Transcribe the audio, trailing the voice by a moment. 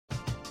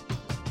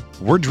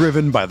We're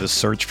driven by the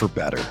search for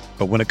better.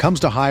 But when it comes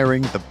to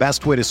hiring, the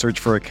best way to search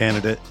for a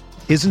candidate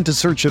isn't to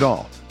search at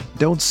all.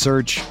 Don't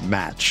search,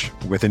 match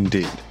with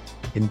Indeed.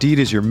 Indeed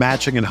is your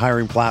matching and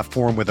hiring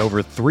platform with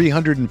over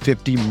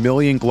 350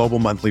 million global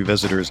monthly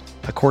visitors,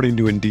 according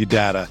to Indeed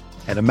data,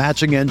 and a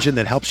matching engine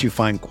that helps you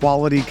find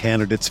quality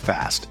candidates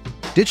fast.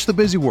 Ditch the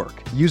busy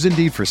work. Use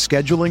Indeed for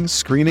scheduling,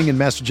 screening, and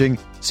messaging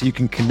so you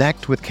can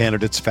connect with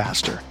candidates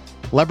faster.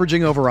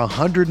 Leveraging over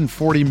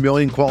 140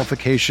 million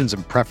qualifications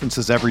and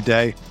preferences every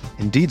day,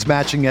 Indeed's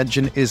matching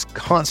engine is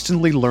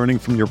constantly learning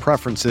from your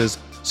preferences,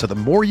 so the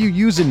more you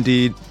use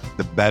Indeed,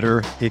 the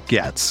better it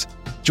gets.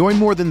 Join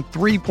more than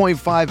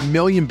 3.5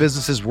 million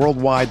businesses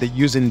worldwide that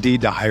use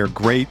Indeed to hire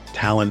great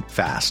talent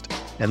fast.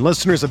 And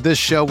listeners of this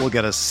show will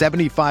get a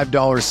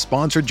 $75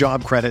 sponsored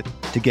job credit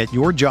to get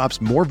your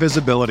jobs more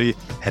visibility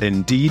at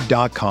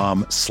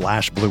Indeed.com/Blue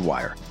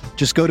Wire.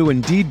 Just go to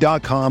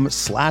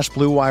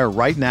Indeed.com/Blue Wire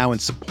right now and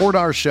support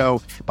our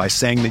show by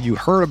saying that you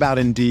heard about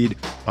Indeed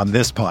on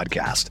this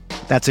podcast.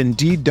 That's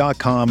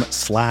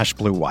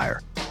Indeed.com/Blue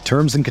Wire.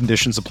 Terms and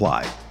conditions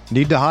apply.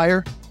 Need to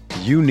hire?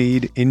 You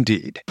need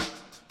Indeed.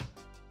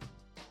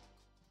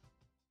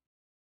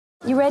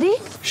 You ready?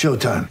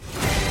 Showtime.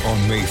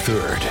 On May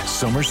 3rd,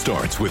 summer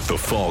starts with The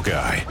Fall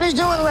Guy. Let's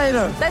do it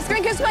later. Let's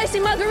drink a spicy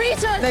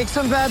margarita. Make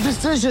some bad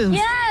decisions.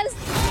 Yes!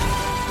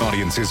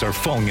 Audiences are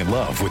falling in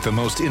love with the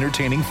most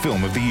entertaining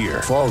film of the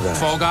year. Fall Guy.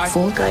 Fall Guy.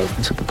 Fall Guy.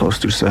 That's what the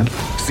poster said.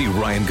 See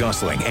Ryan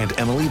Gosling and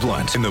Emily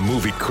Blunt in the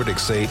movie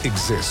critics say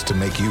exists to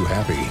make you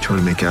happy. Trying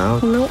to make it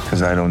out? Nope.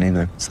 Because I don't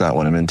either. It's not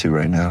what I'm into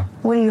right now.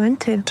 What are you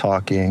into?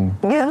 Talking.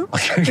 Yeah.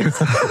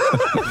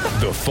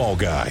 The Fall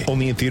Guy.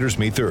 Only in theaters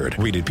May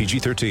 3rd. Rated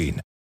PG-13.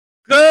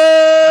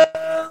 Good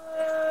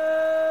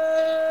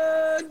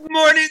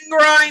morning,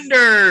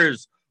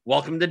 Grinders.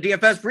 Welcome to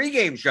DFS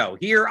pregame show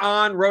here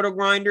on Roto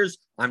Grinders.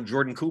 I'm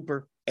Jordan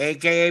Cooper,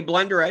 a.k.a.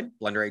 Blenderhead,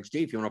 Blender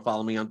HD, if you want to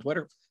follow me on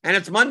Twitter. And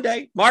it's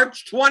Monday,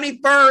 March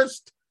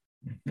 21st.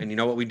 And you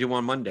know what we do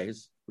on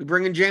Mondays? We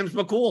bring in James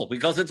McCool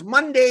because it's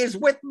Mondays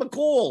with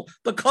McCool,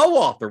 the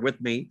co-author with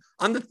me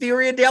on the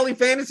Theory of Daily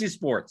Fantasy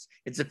Sports.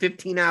 It's a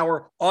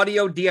 15-hour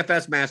audio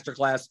DFS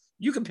masterclass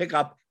you can pick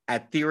up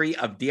at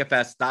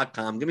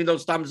theoryofdfs.com. Give me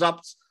those thumbs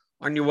ups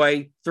on your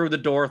way through the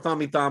door.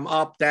 Thumb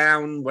up,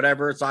 down,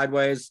 whatever,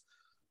 sideways.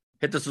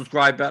 Hit the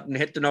subscribe button,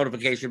 hit the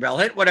notification bell,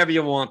 hit whatever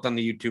you want on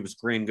the YouTube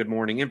screen. Good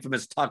morning.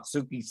 Infamous Tuck,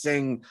 Suki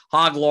Singh,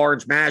 Hog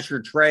Large,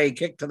 Masher, Trey,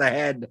 Kick to the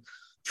Head,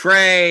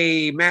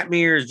 Trey, Matt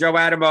Mears, Joe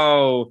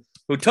Adamo,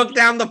 who took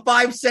down the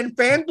 5-cent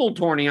FanDuel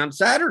tourney on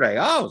Saturday.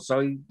 Oh,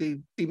 so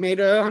he made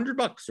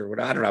 $100 or what?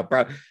 I don't know.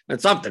 Probably,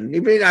 that's something.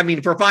 I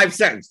mean, for 5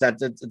 cents,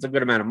 it's a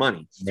good amount of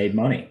money. Made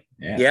money.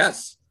 Yeah.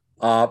 Yes.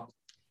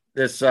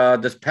 This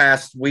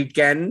past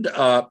weekend,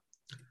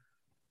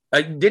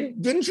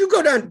 didn't you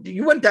go down?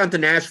 You went down to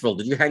Nashville.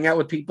 Did you hang out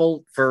with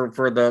people for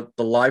the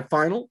live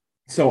final?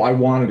 So I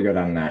wanted to go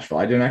down to Nashville.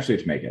 I didn't actually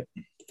get to make it.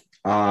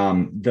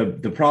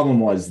 The problem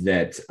was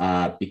that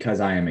because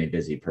I am a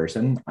busy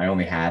person, I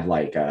only had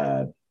like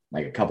a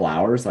couple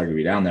hours. So I could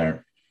be down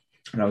there,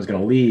 and I was going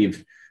to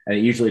leave. And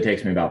it usually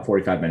takes me about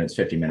 45 minutes,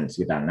 50 minutes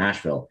to get down to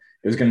Nashville.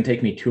 It was going to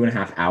take me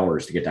 2.5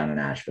 hours to get down to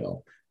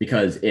Nashville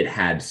because it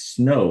had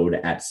snowed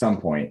at some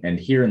point. And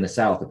here in the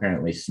South,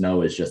 apparently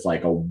snow is just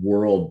like a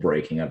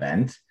world-breaking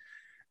event.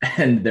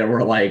 And there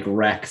were like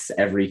wrecks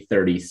every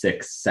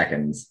 36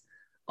 seconds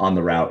on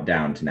the route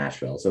down to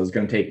Nashville. So it was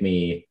going to take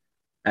me,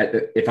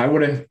 if I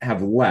would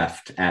have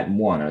left at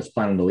 1, I was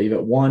planning to leave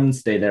at 1,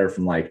 stay there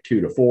from like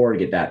 2 to 4,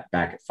 get that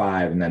back at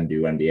 5, and then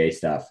do NBA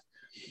stuff.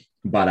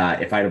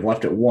 But if I'd have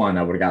left at 1,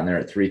 I would have gotten there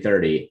at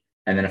 3:30.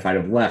 And then if I'd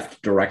have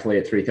left directly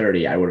at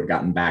 3:30, I would have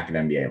gotten back at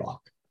NBA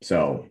lock.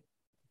 So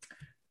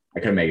I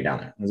couldn't make it down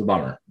there. It was a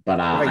bummer. But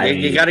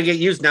you got to get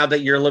used now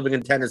that you're living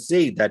in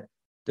Tennessee, that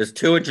there's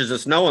 2 inches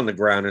of snow on the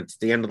ground. It's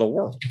the end of the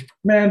world.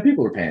 Man,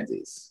 people are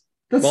pansies.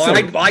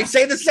 I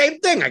say the same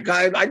thing.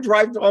 I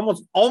drive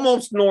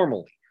almost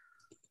normally.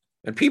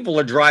 And people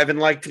are driving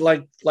like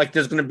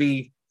there's going to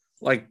be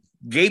like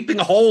gaping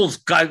holes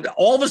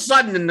all of a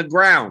sudden in the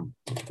ground.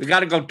 We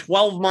got to go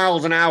 12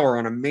 miles an hour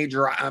on a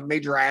major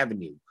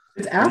avenue.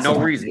 It's for no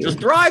reason. Just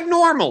drive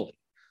normally.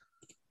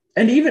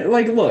 And even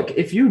like, look,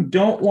 if you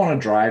don't want to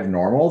drive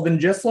normal, then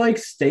just like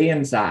stay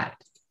inside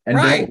and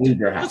don't leave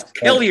your house. Just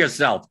kill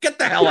yourself. Get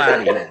the hell out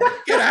of here.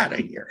 Get out of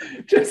here.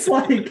 Just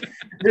like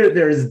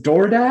there's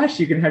DoorDash.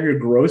 You can have your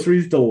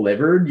groceries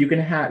delivered. You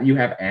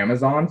have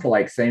Amazon for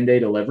like same day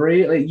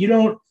delivery. Like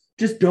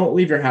don't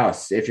leave your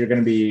house if you're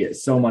going to be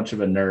so much of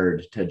a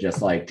nerd to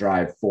just like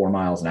drive 4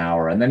 miles an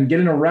hour and then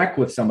get in a wreck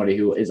with somebody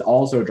who is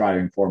also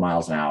driving 4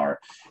 miles an hour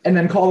and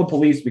then call the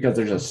police because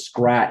there's a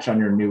scratch on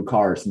your new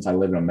car since I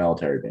live in a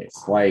military base.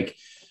 Like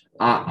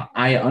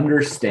I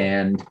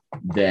understand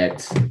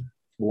that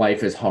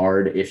life is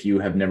hard if you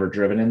have never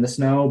driven in the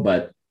snow,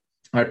 but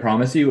I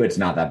promise you it's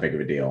not that big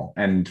of a deal.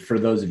 And for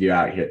those of you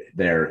out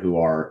there who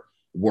are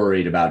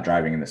worried about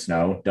driving in the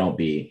snow, don't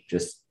be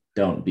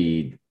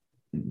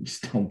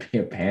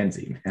a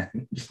pansy,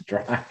 man. Just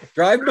drive.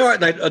 North.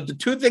 The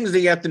 2 things that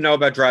you have to know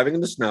about driving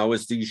in the snow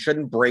is that you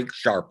shouldn't brake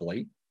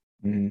sharply.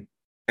 Mm-hmm.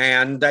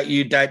 and that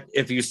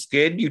if you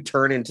skid, you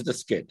turn into the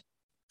skid.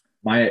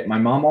 My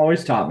mom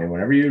always taught me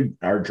whenever you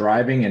are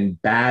driving in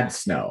bad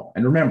snow,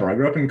 and remember, I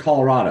grew up in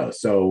Colorado,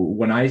 so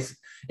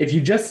if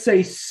you just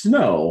say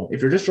snow, if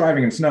you're just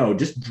driving in snow,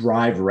 just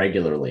drive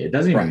regularly. It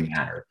doesn't even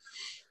matter.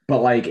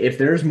 But like if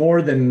there's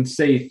more than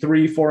say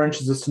 3-4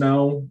 inches of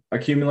snow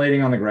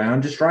accumulating on the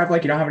ground, just drive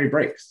like you don't have any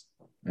brakes,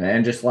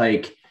 and just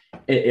like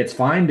it's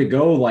fine to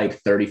go like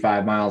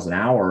 35 miles an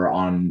hour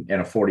in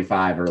a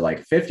 45 or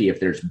like 50 if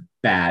there's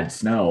bad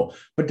snow.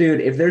 But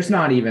dude, if there's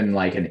not even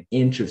like an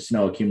inch of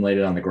snow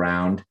accumulated on the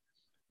ground,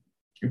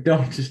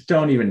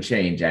 don't even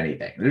change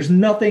anything. There's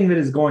nothing that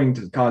is going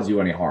to cause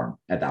you any harm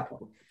at that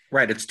point.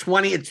 Right. It's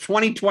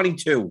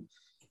 2022.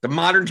 The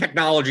modern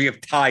technology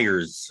of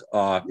tires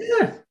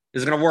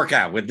is going to work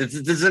out.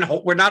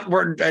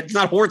 It's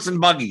not horse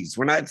and buggies.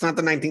 It's not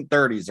the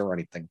 1930s or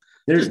anything.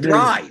 Just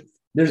drive.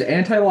 There's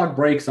anti-lock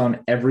brakes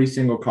on every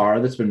single car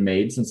that's been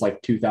made since like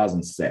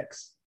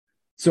 2006.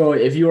 So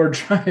if you are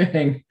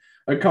driving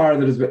a car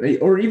that has been,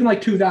 or even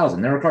like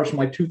 2000, there are cars from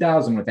like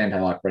 2000 with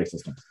anti-lock brake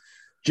systems.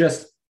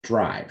 Just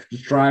drive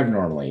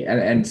normally.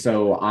 And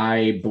so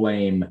I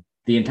blame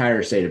the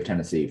entire state of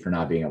Tennessee for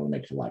not being able to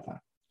make it to Wi-Fi.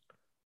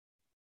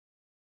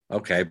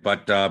 Okay,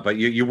 but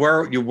you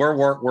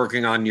were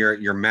working on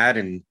your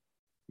Madden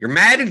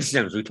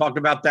sims. We talked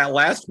about that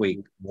last week.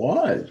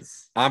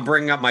 I'm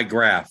bringing up my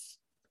graph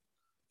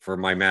for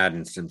my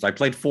Madden sims. I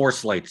played 4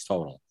 slates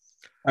total.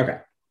 Okay.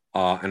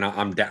 And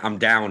I'm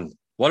down.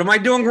 What am I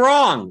doing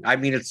wrong? I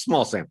mean, it's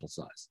small sample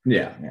size.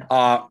 Yeah.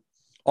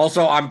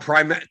 Also,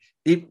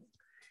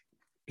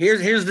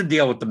 here's the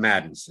deal with the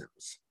Madden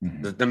sims.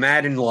 Mm-hmm. The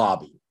Madden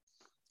lobby.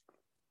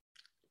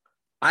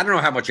 I don't know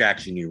how much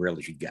action you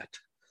really should get.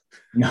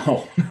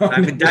 No.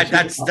 I mean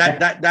that's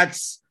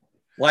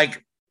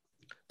like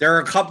there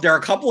are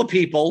a couple of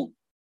people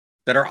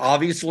that are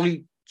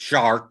obviously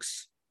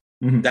sharks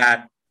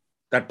that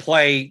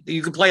play.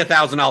 You can play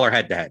 $1,000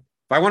 head-to-head.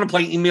 If I want to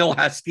play Emil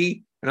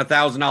Heskey in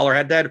 $1,000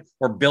 head-to-head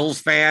or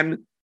Bills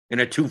fan in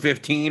a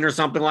 215 or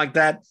something like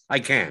that, I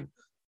can.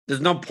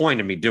 There's no point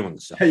in me doing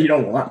so. You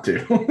don't want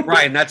to.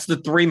 Right, and that's the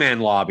 3-man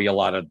lobby a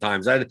lot of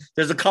times.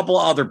 There's a couple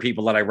other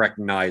people that I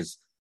recognize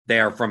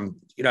there from,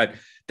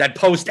 that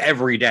post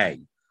every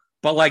day.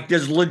 But like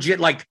there's legit,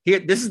 like here,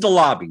 this is the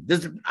lobby.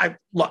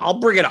 I'll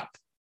bring it up.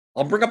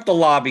 I'll bring up the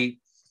lobby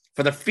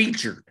for the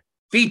featured.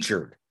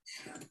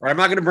 Or I'm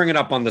not going to bring it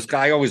up on this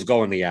guy. I always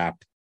go in the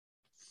app.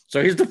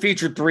 So here's the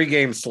featured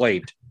 3-game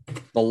slate.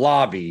 The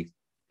lobby.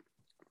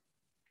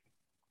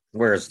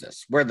 Where is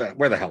this? Where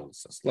the hell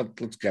is this?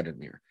 Let's get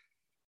in here.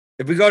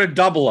 If we go to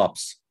double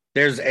ups,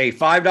 there's a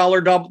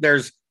 $5 double.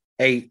 There's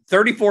a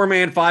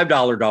 34-man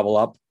 $5 double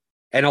up,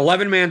 an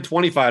 11-man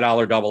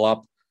 $25 double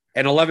up,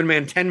 an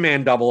 11-man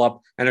 10-man double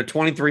up, and a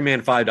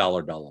 23-man $5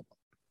 double up.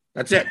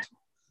 That's it.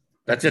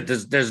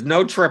 There's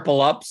no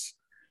triple ups.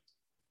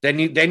 Then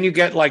you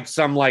get like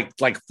some like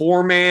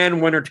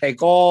 4-man winner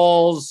take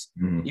alls.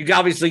 Mm-hmm. You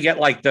obviously get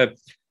like the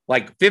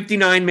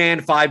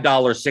 59-man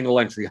 $5 single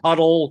entry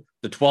huddle,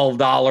 the $12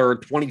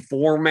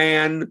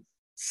 24-man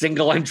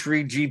single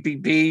entry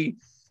GPP. You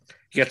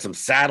get some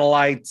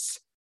satellites.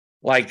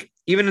 Like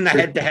even in the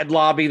head-to-head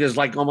lobby, there's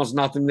like almost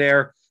nothing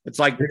there. It's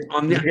like you're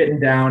getting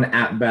down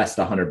at best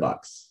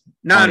 $100.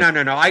 No.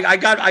 I've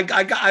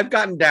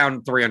gotten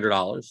down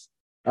 $300.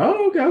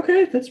 Oh,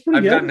 okay, that's pretty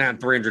good. I've gotten down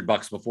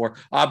 $300 before.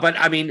 But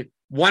I mean,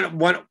 one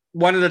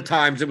of the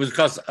times it was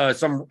because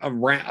someone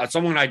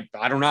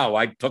I don't know.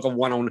 I took a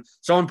 109.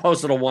 Someone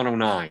posted a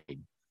 109.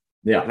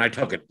 Yeah, and I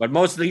took it. But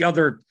most of the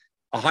other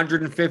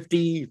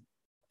 150,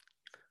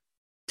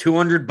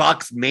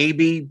 $200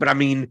 maybe. But I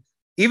mean,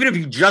 even if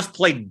you just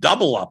played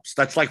double ups,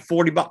 that's like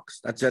 $40.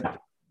 That's it.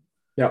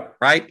 Yeah.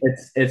 Right.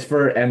 It's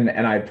for and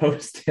I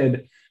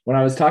posted when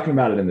I was talking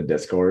about it in the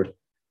Discord.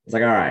 It's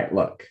like, all right,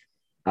 look,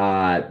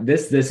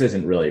 this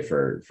isn't really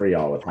for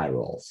y'all with high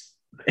rolls.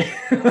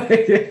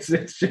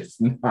 it's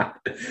just not.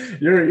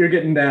 You're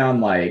getting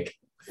down like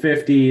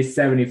 $50,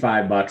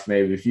 $75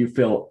 maybe if you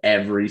fill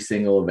every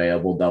single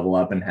available double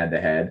up and head to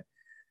head,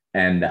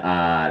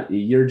 and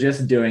you're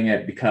just doing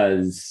it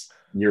because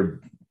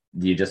you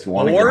just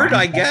want to. Bored,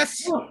 I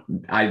guess.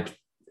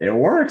 It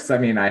works. I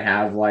mean, I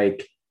have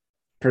like.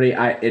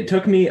 It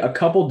took me a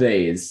couple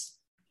days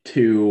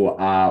to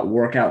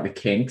work out the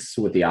kinks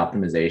with the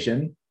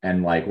optimization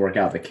and like work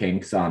out the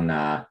kinks on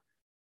the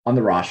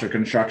roster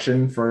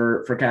construction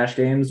for cash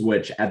games,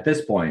 which at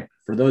this point,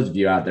 for those of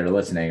you out there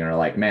listening are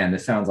like, man,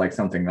 this sounds like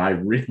something I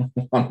really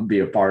want to be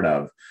a part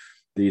of,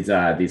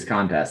 these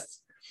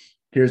contests.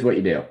 Here's what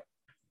you do.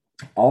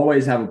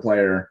 Always have a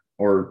player,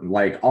 or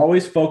like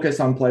always focus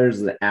on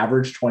players that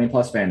average 20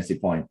 plus fantasy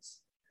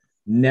points.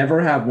 Never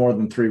have more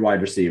than 3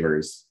 wide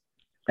receivers.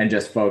 And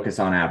just focus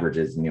on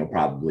averages, and you'll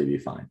probably be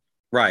fine.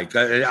 Right.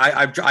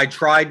 I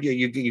tried.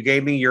 You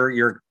gave me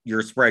your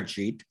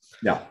spreadsheet.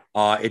 Yeah.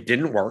 It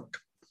didn't work.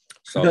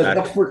 So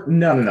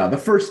no. The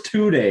first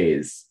 2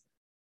 days,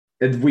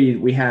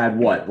 we had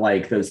what,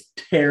 like those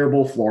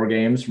terrible floor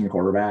games from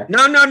quarterback. No.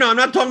 I'm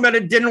not talking about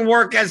it didn't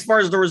work as far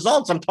as the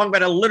results. I'm talking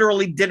about it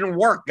literally didn't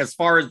work as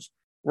far as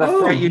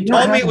You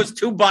told me it was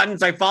 2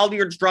 buttons. I followed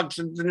your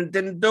instructions and it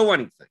didn't do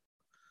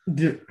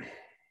anything.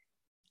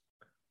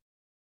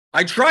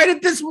 I tried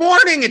it this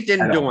morning. It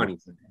didn't do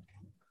anything.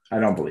 I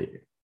don't believe you.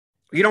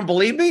 You don't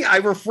believe me? I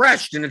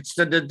refreshed and it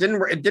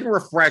didn't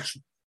refresh.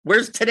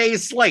 Where's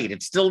today's slate?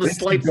 It's still the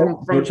slate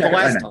from the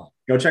last time.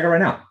 Go check it right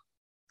now.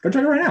 Go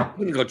check it right now.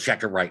 You can go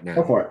check it right now.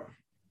 Go for it.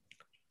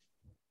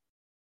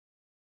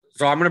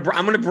 So I'm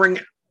gonna bring.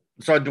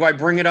 So do I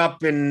bring it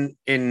up in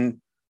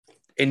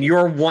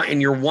your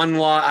one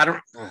law? I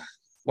don't.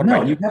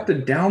 No, you have to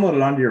download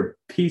it onto your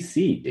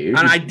PC, dude.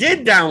 And I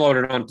did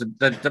download it onto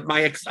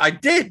I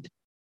did.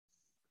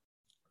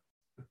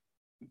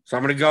 So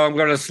I'm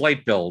going to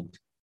slate build.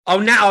 Oh,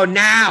 now.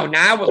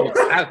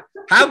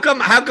 How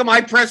come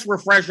I press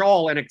refresh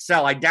all in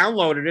Excel? I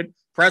downloaded it,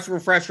 press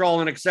refresh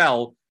all in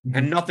Excel,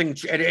 and nothing.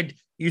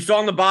 You saw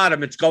on the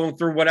bottom, it's going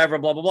through whatever,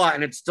 blah, blah, blah.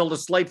 And it's still the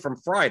slate from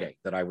Friday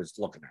that I was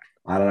looking at.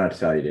 I don't know what to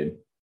tell you, dude.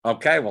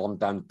 Okay, well, I'm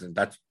done.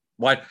 That's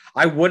what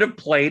I would have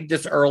played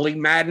this early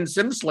Madden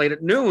Sim slate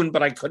at noon,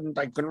 but I couldn't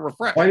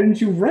refresh. Why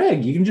didn't you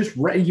reg? You can just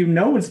reg. You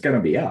know it's going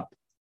to be up.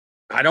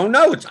 I don't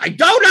know. I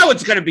don't know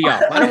it's going to be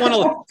up. I don't want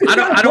to.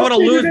 I don't want to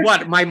lose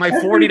what my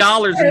 $40 in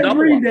double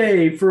every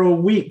day for a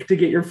week to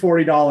get your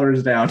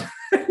 $40 down.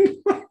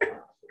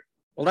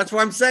 Well, that's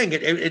what I'm saying.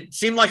 It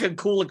seemed like a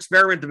cool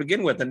experiment to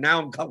begin with, and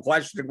now I'm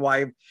questioning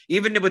why,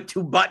 even with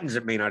 2 buttons,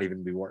 it may not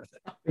even be worth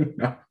it.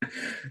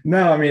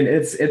 No, I mean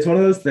it's one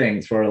of those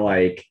things where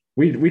like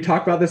we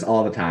talk about this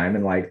all the time,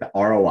 and like the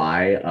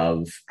ROI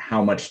of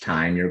how much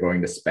time you're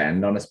going to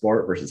spend on a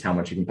sport versus how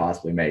much you can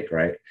possibly make,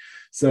 right?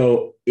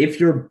 So if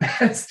your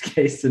best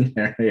case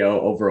scenario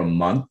over a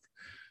month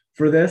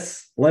for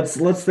this, let's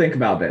think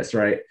about this,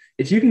 right?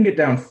 If you can get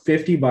down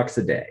 $50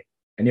 a day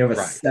and you have a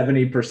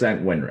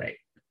 70% win rate,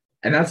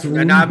 and that's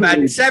really,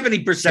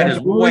 70% is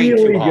way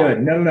too high.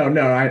 Good.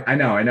 No. I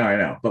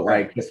know. But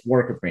like, just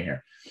work with me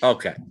here.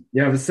 Okay.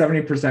 You have a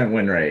 70%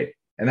 win rate,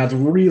 and that's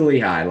really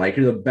high. Like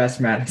you're the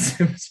best Madden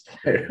Sims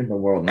player in the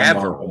world.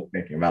 Ever. I'm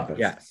thinking about this.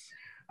 Yes.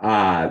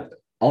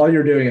 All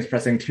you're doing is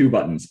pressing 2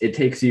 buttons. It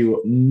takes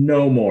you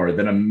no more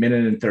than 1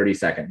 minute and 30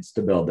 seconds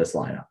to build this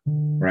lineup,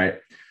 right?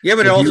 Yeah,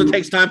 but it also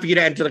takes time for you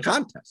to enter the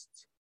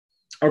contests.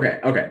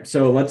 Okay.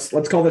 So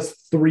let's call this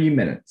 3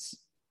 minutes.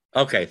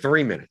 Okay,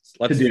 3 minutes.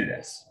 Let's do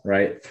this,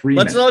 right? 3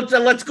 minutes.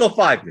 Let's go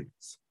 5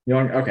 minutes.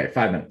 Okay,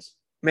 5 minutes.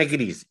 Make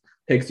it easy.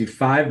 Takes you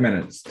 5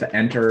 minutes to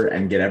enter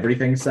and get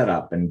everything set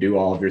up and do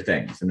all of your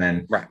things, and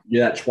then you do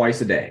that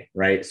twice a day,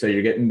 right? So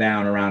you're getting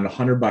down around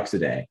 $100 a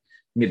day.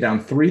 You get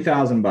down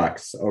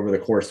 $3,000 over the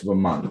course of a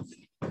month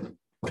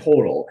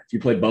total if you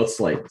play both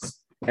slates,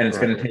 and it's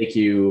going to take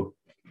you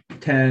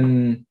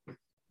 10.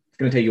 It's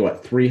going to take you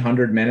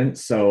 300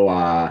 minutes,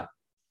 so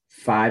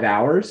 5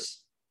 hours,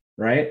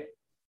 right?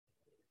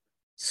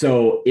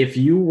 So if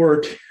you were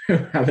to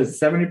have a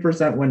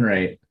 70% win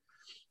rate,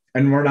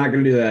 and we're not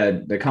going to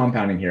do the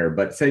compounding here,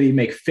 but say you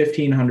make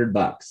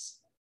 $1,500,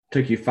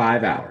 took you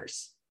 5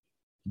 hours,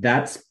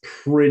 that's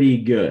pretty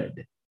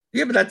good.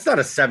 Yeah, but that's not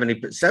a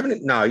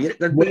 70%. No,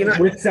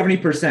 with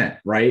 70%,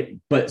 right?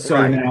 But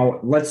so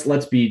now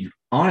let's be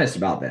honest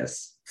about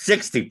this.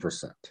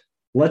 60%.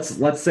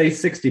 Let's say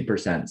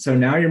 60%. So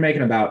now you're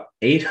making about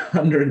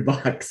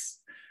 $800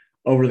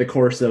 over the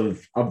course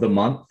of the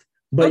month.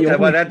 But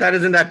that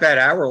isn't that bad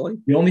hourly.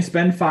 You only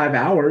spend 5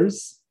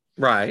 hours,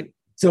 right?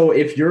 So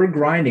if you're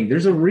grinding,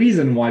 there's a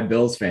reason why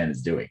Bills fan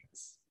is doing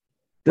this.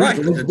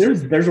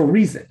 There's a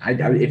reason.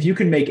 If you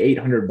can make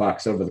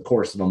 $800 over the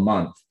course of a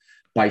month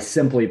by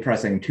simply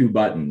pressing 2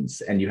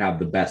 buttons and you have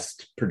the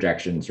best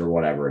projections or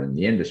whatever in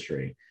the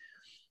industry,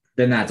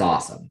 then that's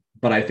awesome.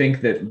 But I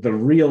think that the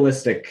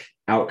realistic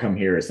outcome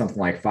here is something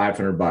like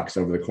 $500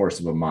 over the course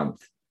of a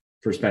month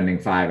for spending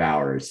 5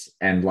 hours.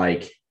 And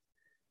like,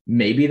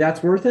 maybe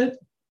that's worth it.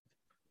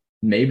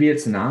 Maybe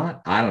it's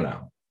not. I don't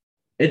know.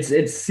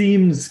 It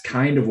seems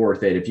kind of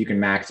worth it if you can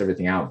max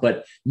everything out,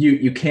 but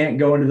you can't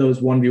go into those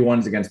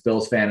 1v1s against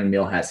Bills fan and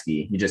Emil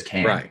Heskey. You just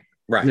can't.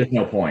 Right. There's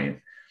no point.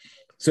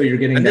 So you're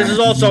getting. And this is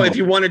also if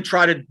you want to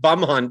try to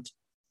bum hunt,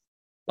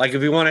 like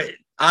if you want to,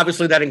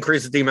 obviously that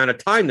increases the amount of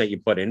time that you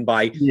put in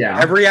by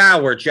every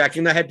hour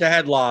checking the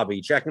head-to-head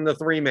lobby, checking the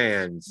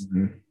 3-mans.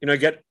 Mm-hmm.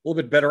 Get a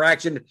little bit better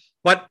action.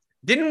 But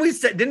didn't we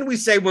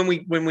say when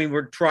we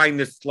were trying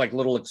this like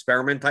little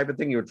experiment type of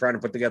thing, you were trying to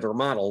put together a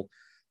model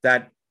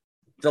that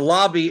the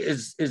lobby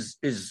is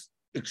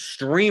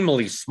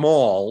extremely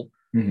small,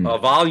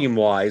 volume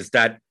wise.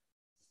 That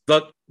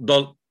the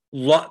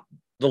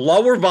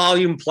lower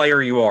volume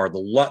player you are, the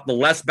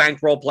less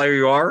bankroll player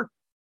you are,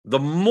 the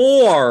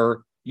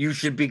more you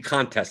should be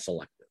contest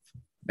selective.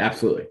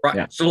 Absolutely. Right.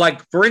 Yeah. So,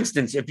 like for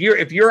instance, if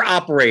you're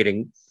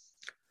operating,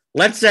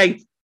 let's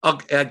say,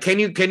 can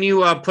you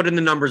put in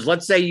the numbers?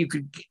 Let's say you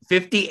could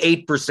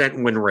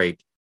 58% win rate,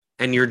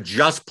 and you're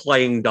just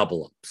playing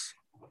double ups.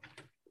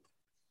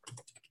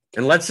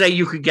 And let's say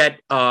you could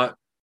get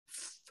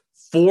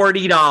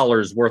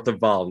 $40 worth of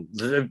volume.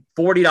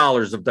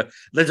 $40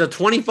 there's a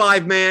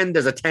 25-man,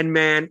 there's a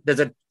 10-man,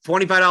 there's a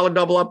 $25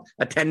 double up,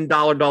 a $10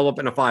 double up,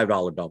 and a $5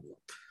 double up.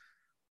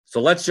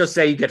 So let's just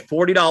say you get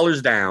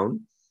 $40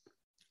 down,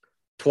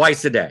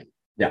 twice a day.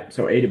 Yeah,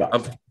 so $80.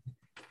 Okay.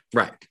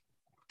 Right.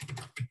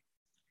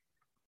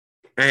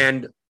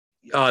 And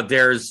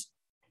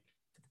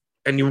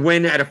and you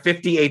win at a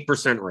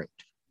 58% rate.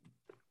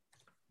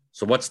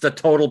 So what's the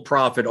total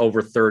profit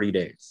over 30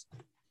 days?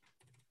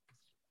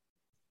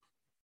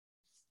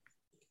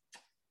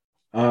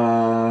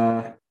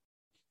 Hold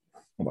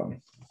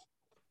on.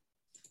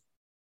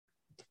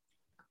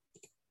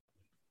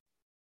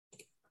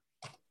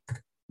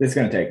 This is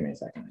going to take me a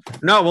second.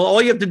 No, well,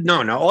 all you have to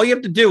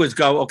do is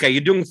go, okay,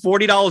 you're doing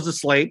 $40 a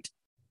slate.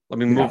 Let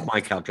me move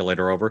my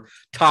calculator over.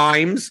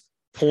 Times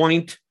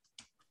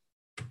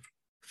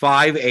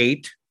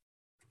 0.58.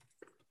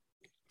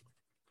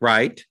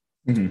 Right?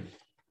 Mm-hmm.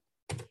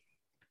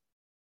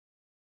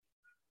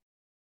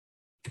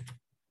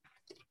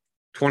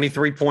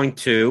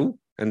 23.2,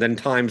 and then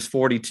times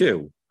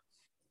 42.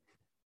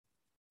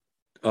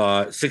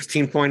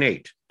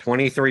 16.8.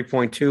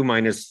 23.2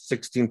 minus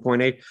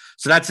 16.8.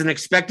 So that's an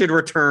expected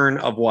return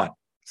of what?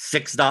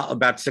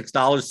 About $6,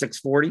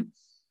 $6.40?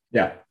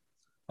 Yeah.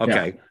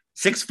 Okay. Yeah.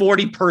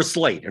 $6.40 per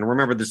slate. And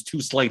remember, there's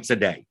 2 slates a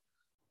day.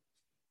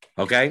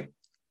 Okay.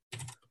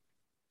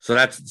 So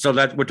that's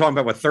we're talking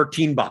about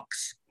 $13.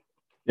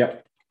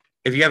 Yep.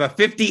 If you have a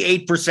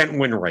 58%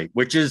 win rate,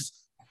 which is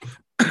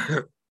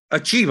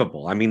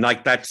achievable. I mean,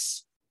 like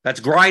that's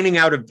grinding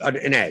out of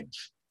an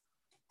edge.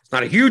 It's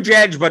not a huge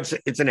edge, but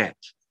it's an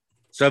edge.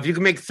 So if you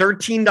can make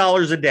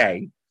 $13 a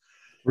day,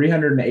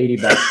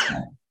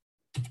 $380.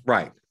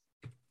 Right.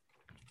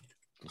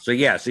 So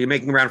yeah, so you're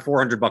making around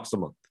 $400 a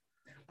month.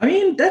 I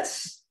mean,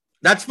 that's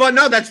fun.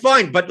 No, that's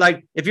fine. But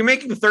like, if you're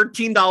making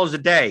 $13 a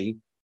day,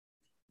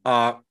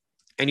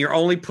 and you're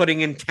only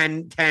putting in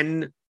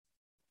 10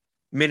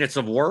 minutes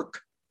of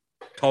work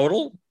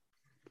total,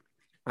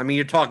 I mean,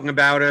 you're talking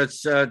about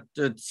it's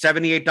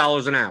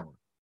 $78 an hour.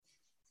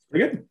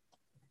 Pretty good.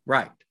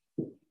 Right.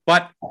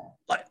 But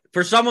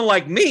for someone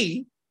like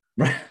me,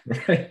 right?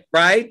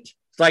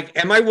 It's like,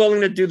 am I willing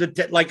to do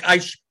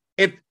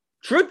if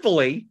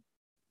truthfully,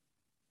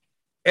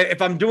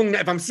 if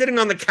I'm sitting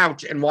on the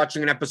couch and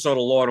watching an episode of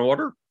Law and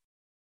Order,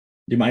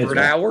 you might for an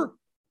hour,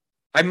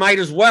 I might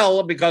as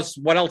well, because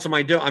what else am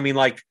I doing? I mean,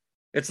 like,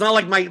 it's not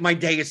like my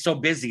day is so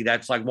busy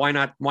that's like, why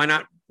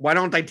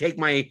don't I take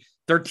my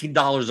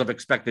 $13 of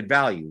expected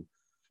value?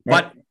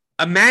 Right. But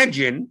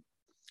imagine,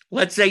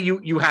 let's say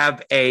you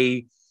have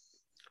a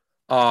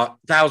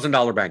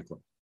 $1,000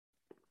 bankroll,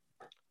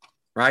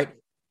 right?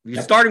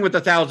 You're starting with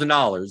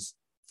 $1,000.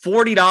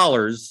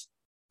 $40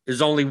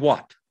 is only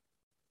what?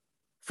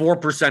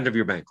 4% of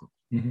your bankroll,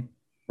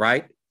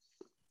 right?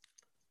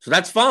 So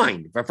that's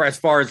fine for as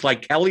far as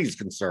like Kelly's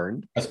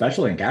concerned.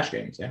 Especially in cash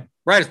games, yeah.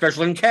 Right,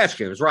 especially in cash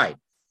games, right.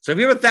 So if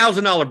you have a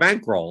 $1,000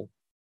 bankroll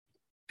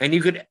and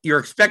your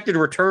expected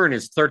return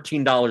is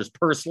 $13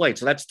 per slate,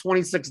 so that's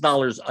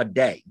 $26 a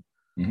day,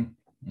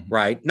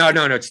 right? No,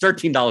 it's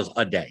 $13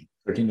 a day.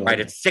 $13. Right,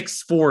 it's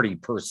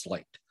 $6.40 per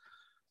slate.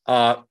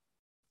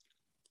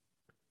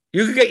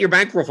 You could get your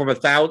bankroll from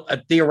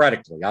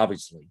theoretically,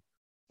 obviously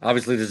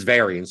there's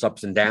variance,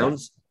 ups and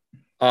downs.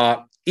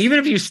 Even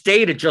if you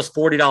stayed at just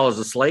 $40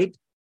 a slate,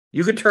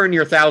 you could turn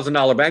your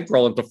 $1,000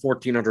 bankroll into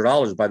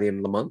 $1,400 by the end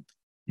of the month.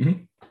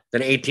 Then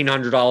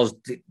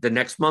 $1,800 the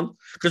next month.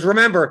 Because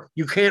remember,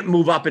 you can't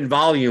move up in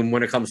volume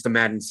when it comes to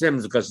Madden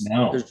Sims because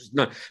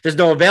there's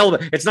no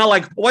available. It's not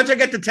like once I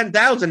get to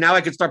 10,000, now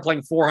I can start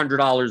playing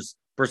 $400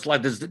 per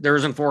slate. There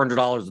isn't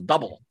 $400 of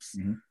double ups,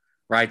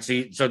 right?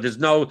 So there's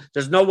no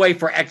way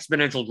for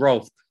exponential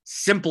growth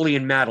simply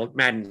in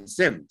Madden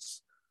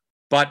Sims.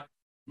 But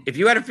if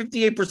you had a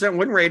 58%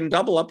 win rate in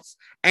double ups,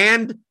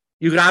 and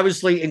you could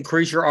obviously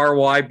increase your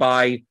ROI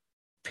by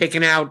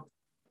picking out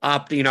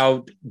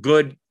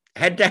good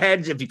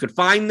head-to-heads if you could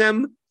find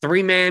them,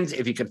 3-mans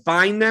if you could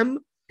find them,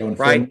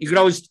 right? You could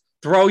always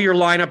throw your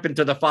lineup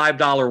into the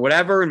 $5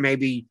 whatever, and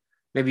maybe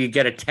you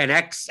get a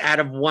 10x out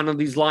of one of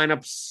these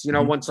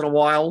lineups, once in a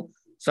while,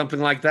 something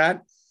like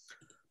that.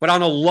 But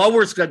on a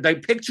lower scale,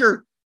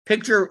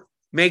 picture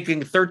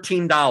making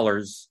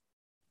 $13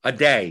 a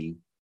day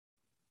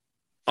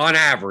on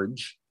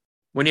average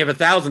when you have a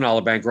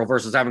 $1,000 bankroll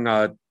versus having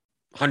a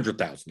 $100,000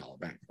 bankroll.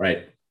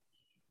 Right.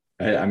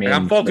 I mean, and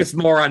I'm focused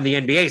more on the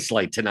NBA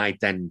slate tonight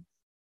than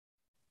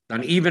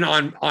even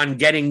on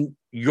getting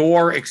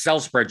your Excel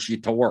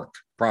spreadsheet to work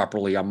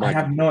properly on my. I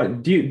have no.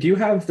 Do you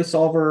have the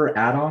solver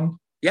add-on?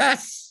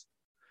 Yes.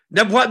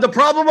 The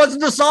problem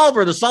wasn't the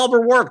solver. The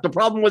solver worked. The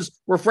problem was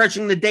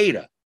refreshing the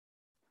data.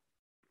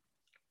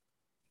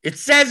 It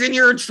says in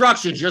your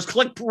instructions, just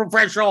click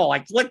refresh all. I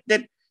clicked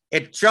it.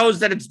 It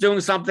shows that it's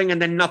doing something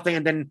and then nothing,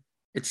 and then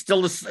it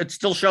still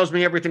shows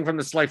me everything from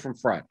the slate from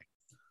Friday.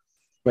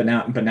 But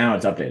now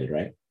it's updated,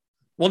 right?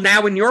 Well,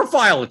 now in your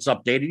file it's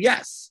updated,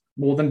 yes.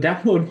 Well, then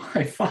download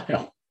my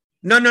file.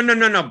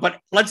 No. But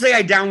let's say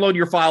I download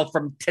your file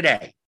from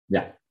today.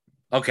 Yeah.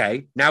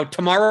 Okay. Now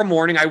tomorrow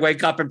morning I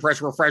wake up and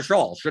press refresh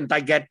all. Shouldn't I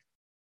get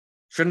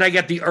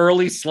the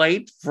early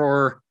slate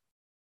for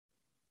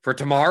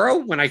tomorrow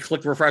when I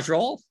click refresh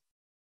all?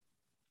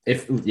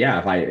 If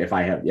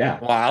I have.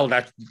 Well,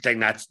 that's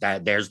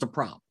there's the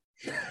problem.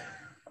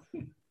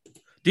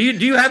 Do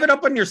you have it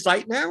up on your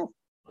site now?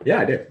 Yeah,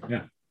 I do.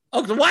 Yeah.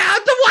 Oh, so why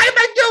am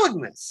I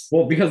doing this?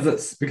 Well,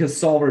 because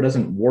Solver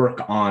doesn't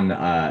work on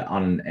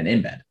an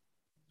embed.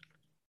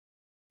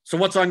 So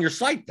what's on your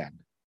site then?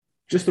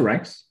 Just the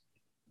ranks.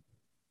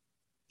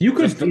 You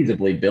could Just the-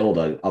 feasibly build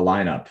a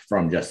lineup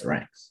from just the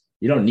ranks.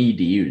 You don't need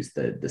to use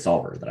the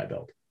solver that I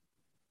built.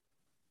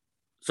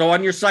 So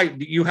on your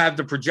site, you have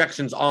the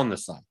projections on the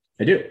site.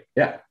 I do.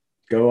 Yeah.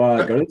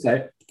 Go to the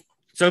site.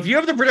 So if you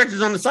have the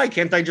projections on the site,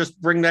 can't I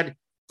just bring that?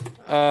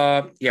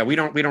 Yeah, we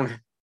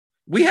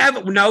have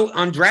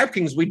on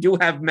DraftKings, we do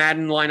have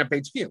Madden lineup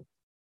HQ.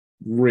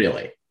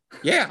 Really?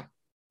 Yeah.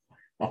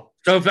 Oh.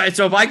 So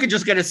if I could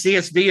just get a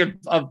CSV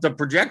of the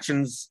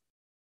projections,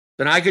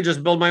 then I could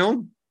just build my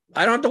own.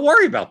 I don't have to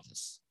worry about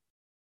this.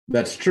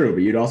 That's true,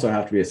 but you'd also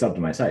have to be a sub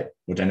to my site,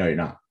 which I know you're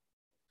not.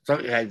 So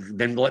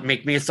then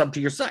make me a sub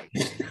to your site.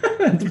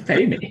 To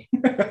pay me.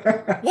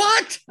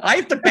 What? I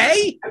have to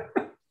pay?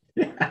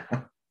 Yeah.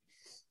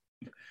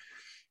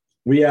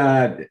 We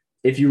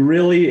if you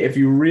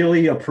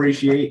really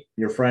appreciate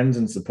your friends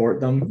and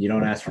support them, you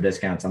don't ask for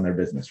discounts on their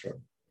business trip.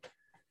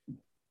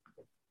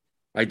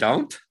 I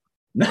don't.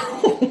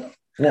 No.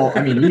 Well,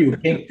 I mean, you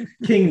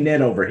King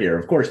Nit over here.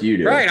 Of course you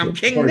do. Right, I'm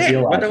King Nick.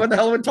 What the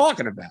hell are we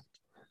talking about?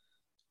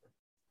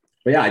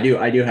 But yeah,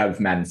 I do have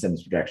Madden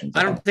Sims projections.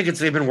 I don't think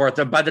it's even worth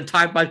it. By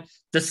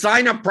the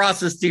sign up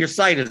process to your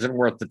site isn't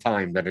worth the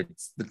time that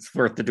it's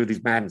worth to do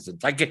these Madden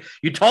Sims.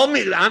 You told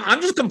me,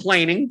 I'm just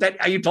complaining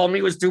that you told me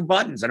it was 2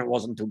 buttons and it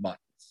wasn't 2 buttons.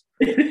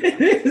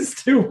 It is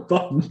 2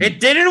 buttons. It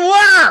didn't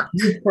work.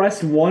 You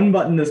pressed 1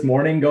 button this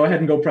morning. Go ahead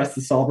and go press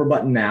the solver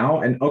button now.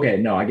 And okay,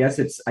 no, I guess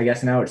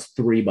now it's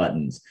 3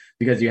 buttons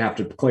because you have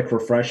to click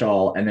refresh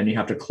all, and then you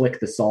have to click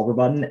the solver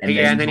button,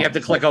 and then you have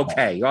to click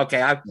OK.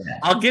 Okay,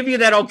 I'll give you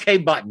that OK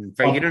button.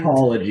 For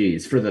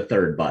Apologies for the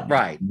 3rd button.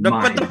 Right,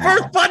 but the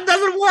first button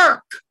doesn't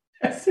work.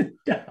 Yes, it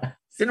does.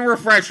 Didn't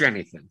refresh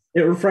anything.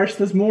 It refreshed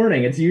this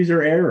morning. It's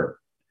user error.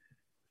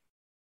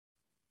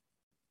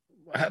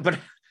 But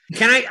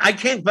I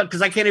can't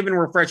because I can't even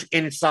refresh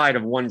inside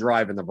of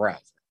OneDrive in the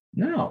browser.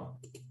 No,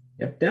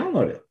 you have to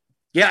download it.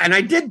 Yeah, and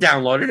I did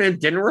download it and it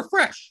didn't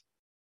refresh.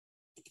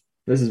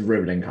 This is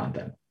riveting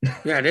content.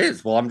 Yeah, it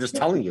is. Well, I'm just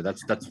telling you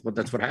that's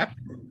what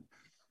happened.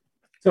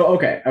 So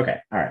okay, all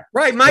right.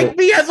 Right, Mike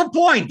B has a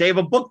point. They have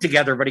a book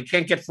together, but he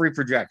can't get free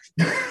projection.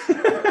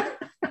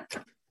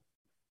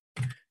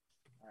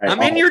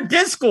 I'm in your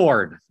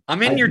Discord.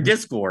 Your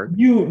Discord.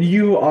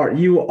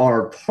 You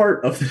are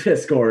part of the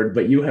Discord,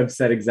 but you have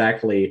said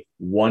exactly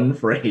one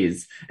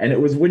phrase, and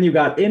it was when you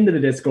got into the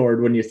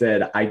Discord when you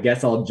said, "I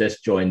guess I'll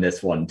just join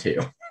this one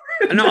too."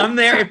 No, I'm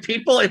there. If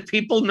people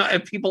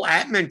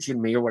mention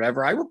me or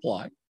whatever, I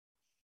reply.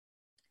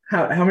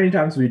 How many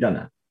times have you done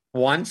that?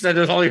 Once. That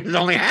has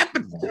only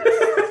happened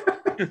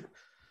once.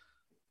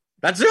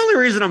 That's the only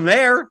reason I'm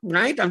there,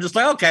 right? I'm just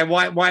like, okay,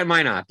 why am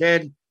I not?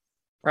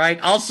 Right?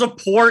 I'll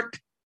support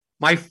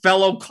my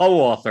fellow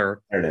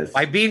co-author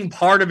by being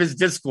part of his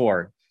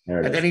Discord.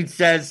 And then he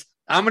says,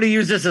 I'm going to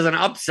use this as an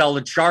upsell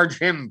to charge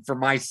him for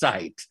my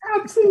site.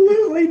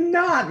 Absolutely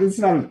not. It's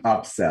not an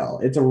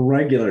upsell. It's a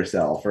regular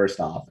sell, first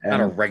off.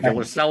 Not a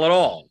regular sell at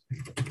all.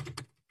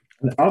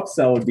 An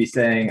upsell would be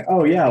saying,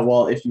 oh, yeah,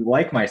 well, if you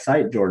like my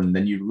site, Jordan,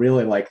 then you'd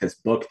really like this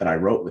book that I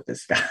wrote with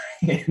this guy.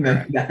 And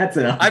then that's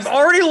an upsell. I've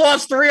already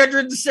lost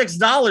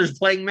 $306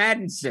 playing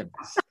Madden Sims.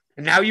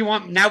 And now you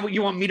want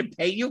me to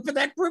pay you for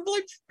that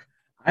privilege?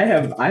 I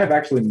have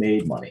actually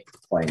made money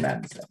playing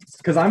Madden Sims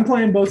because I'm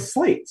playing both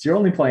slates. You're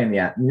only playing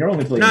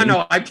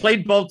No, I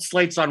played both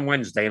slates on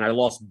Wednesday and I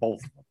lost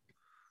both of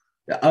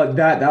them.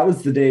 That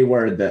was the day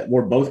where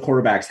both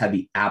quarterbacks had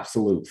the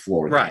absolute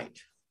floor. Right.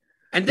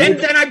 And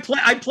then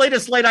I played a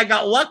slate. I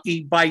got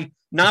lucky by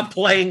not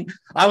playing.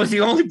 I was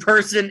the only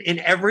person in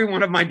every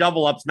one of my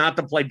double ups not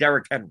to play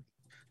Derrick Henry.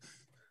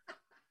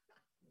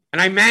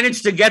 And I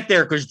managed to get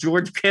there because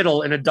George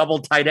Kittle in a double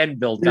tight end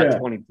build got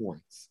 20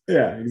 points.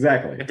 Yeah,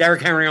 exactly. And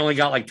Derrick Henry only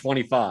got like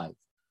 25.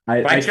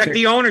 I checked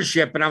the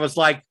ownership and I was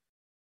like,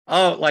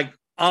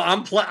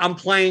 I'm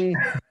playing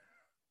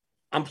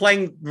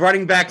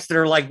running backs that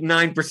are like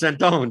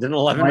 9% owned and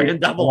 11 in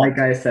double. Like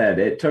I said,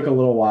 it took a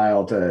little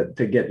while to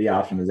get the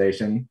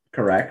optimization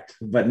correct,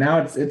 but now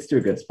it's to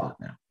a good spot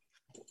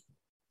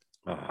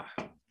now.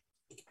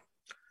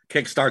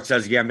 Kickstart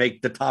says, yeah,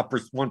 make the top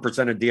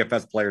 1% of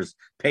DFS players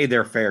pay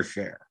their fair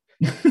share.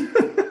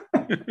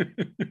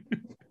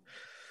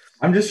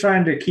 I'm just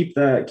trying to keep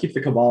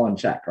the cabal in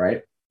check,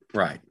 right?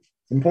 Right.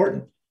 It's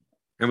important.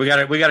 And we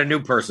got a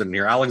new person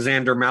here.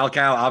 Alexander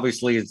Malkow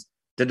obviously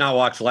did not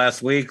watch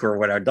last week or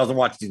whatever. Doesn't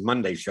watch these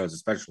Monday shows,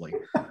 especially.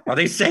 Are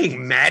they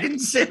saying Madden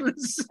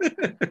Sims?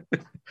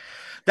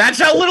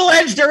 That's how little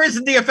edge there is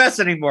in DFS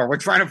anymore. We're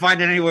trying to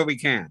find it any way we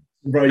can.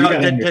 Bro, to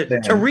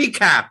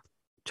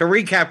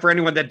recap for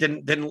anyone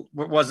that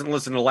wasn't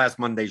listening to last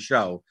Monday's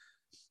show,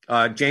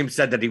 James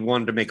said that he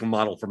wanted to make a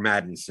model for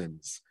Madden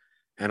Sims.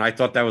 And I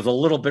thought that was a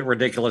little bit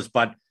ridiculous,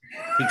 but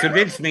he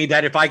convinced me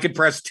that if I could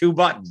press 2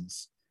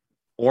 buttons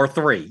or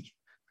 3,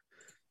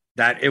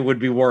 that it would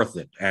be worth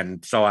it.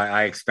 And so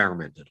I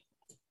experimented.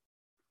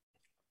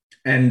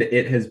 And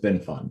it has been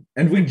fun.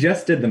 And we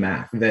just did the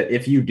math that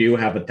if you do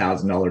have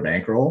 $1,000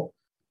 bankroll,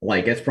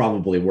 like it's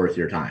probably worth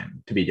your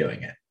time to be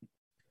doing it.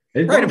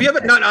 Right. If you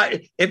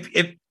have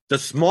if the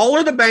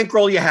smaller the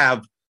bankroll you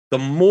have, the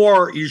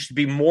more you should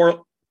be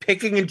more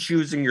picking and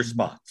choosing your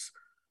spots.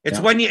 It's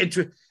when you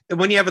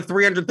have a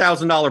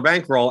 $300,000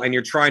 bankroll and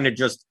you're trying to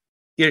just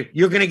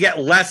you're going to get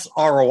less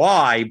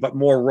ROI but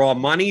more raw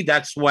money.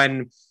 That's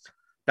when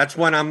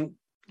I'm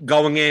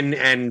going in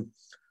and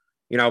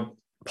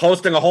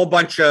posting a whole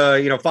bunch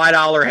of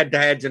 $5 head to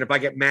heads, and if I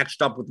get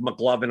matched up with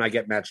McLovin, I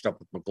get matched up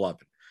with McLovin.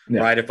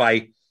 Yeah. Right?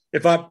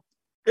 If I'm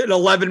in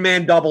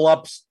 11-man double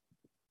ups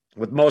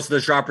with most of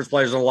the sharpest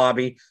players in the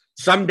lobby,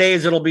 some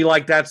days it'll be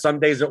like that, some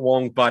days it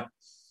won't. But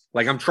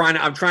like I'm trying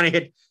to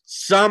hit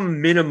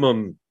some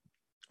minimum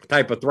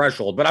type of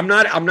threshold. But I'm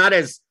not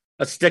as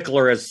a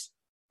stickler as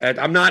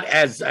I'm not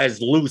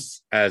as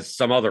loose as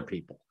some other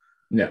people.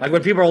 Yeah. Like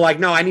when people are like,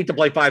 no, I need to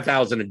play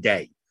 5,000 a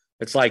day.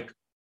 It's like,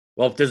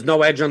 well, if there's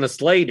no edge on the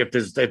slate, if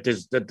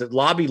the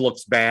lobby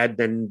looks bad,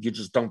 then you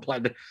just don't play.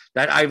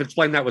 That I've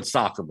explained that with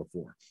soccer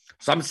before.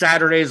 Some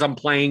Saturdays I'm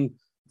playing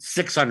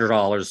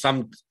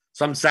 $600.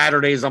 Some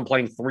Saturdays I'm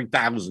playing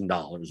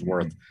 $3,000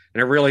 worth,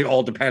 and it really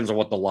all depends on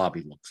what the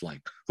lobby looks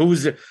like.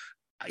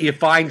 You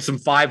find some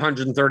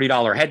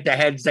 $530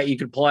 head-to-heads that you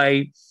could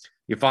play.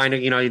 You find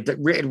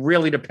it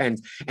really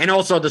depends, and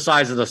also the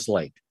size of the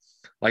slate.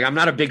 Like I'm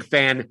not a big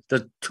fan.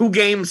 The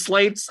 2-game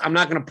slates, I'm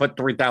not going to put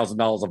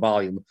 $3,000 of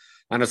volume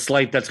on a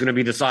slate that's going to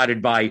be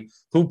decided by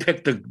who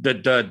picked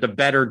the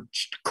better,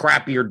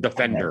 crappier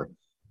defender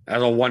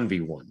as a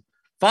 1v1.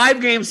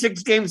 5-game,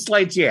 6-game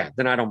slates,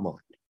 then I don't mind.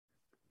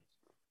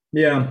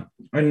 Yeah,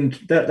 and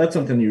that's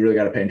something you really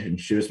got to pay attention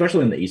to,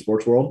 especially in the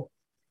esports world.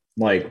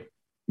 Like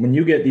when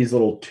you get these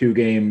little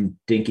 2-game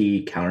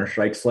dinky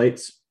Counter-Strike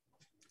slates,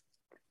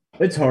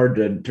 it's hard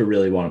to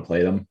really want to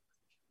play them.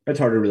 It's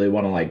hard to really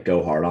want to like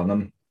go hard on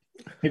them,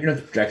 even if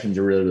the projections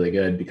are really, really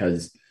good,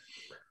 because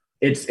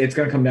it's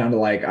going to come down to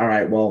like, all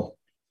right, well,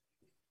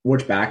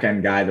 which back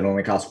end guy that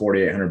only costs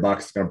 $4,800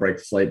 is going to break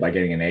the slate by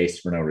getting an ace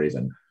for no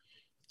reason?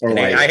 Or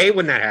like, I hate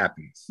when that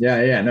happens.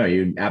 Yeah, no,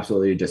 you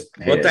absolutely just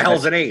hate what the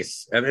hell's an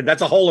ace? I mean,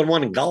 that's a hole in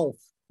one in golf.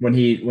 When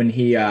he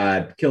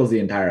kills the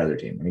entire other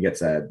team, when he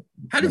gets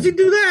how does he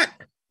do that?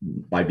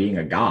 By being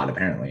a god,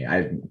 apparently.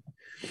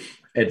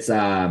 Is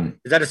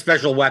that a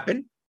special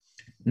weapon?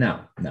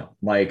 No.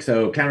 Like,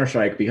 so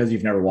Counter-Strike, because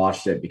you've never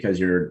watched it, because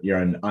you're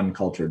an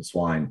uncultured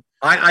swine.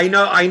 I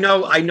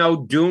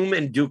know Doom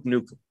and Duke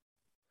Nukem.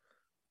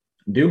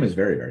 Doom is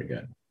very, very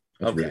good.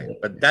 That's okay, really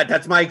but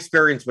that's my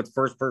experience with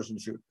first-person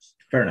shooters.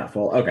 Fair enough.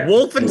 Well, okay.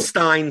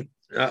 Wolfenstein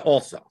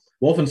also.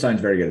 Wolfenstein's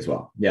very good as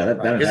well. Yeah,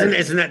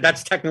 isn't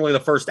that's technically the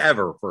first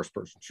ever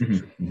first-person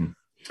shooter.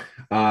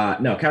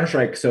 No,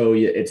 Counter-Strike. So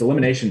it's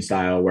elimination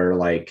style, where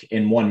like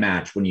in one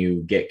match, when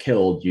you get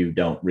killed, you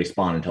don't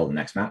respawn until the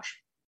next match.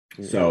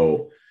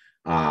 So,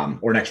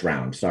 or next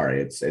round.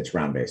 Sorry, it's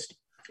round based.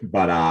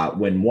 But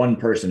when one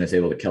person is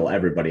able to kill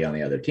everybody on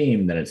the other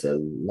team, then it's a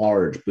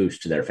large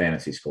boost to their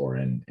fantasy score.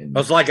 And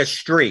it's like a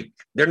streak.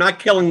 They're not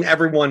killing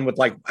everyone with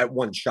like at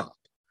one shot.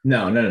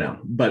 No.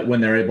 But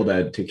when they're able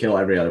to kill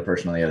every other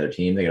person on the other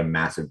team, they get a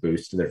massive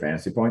boost to their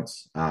fantasy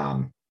points.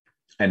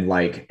 And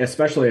like,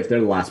 especially if they're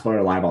the last player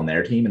alive on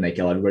their team and they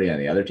kill everybody on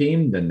the other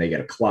team, then they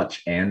get a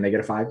clutch and they get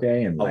a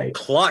 5K. And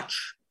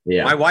clutch.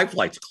 Yeah. My wife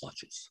likes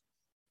clutches.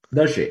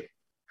 Does she?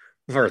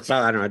 I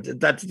don't know.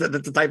 That's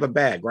the type of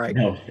bag, right?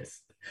 No.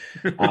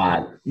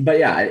 But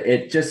yeah,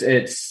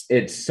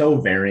 it's so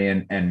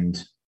variant,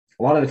 and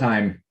a lot of the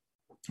time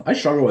I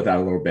struggle with that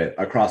a little bit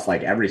across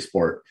like every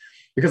sport,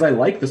 because I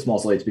like the small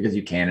slates because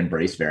you can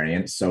embrace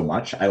variance so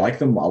much. I like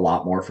them a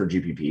lot more for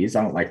GPPs.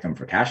 I don't like them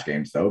for cash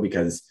games though,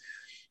 because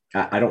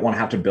I don't want to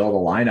have to build a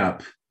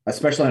lineup,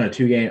 especially on a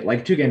 2-game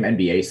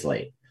NBA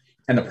slate,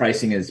 and the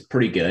pricing is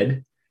pretty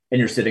good, and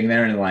you're sitting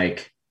there and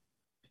like,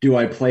 do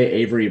I play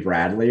Avery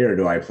Bradley or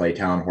do I play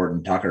Talon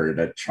Horton Tucker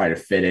to try to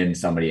fit in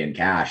somebody in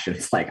cash? And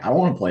it's like, I don't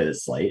want to play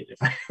this slate.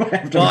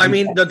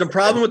 The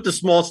problem with the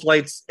small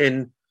slates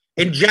in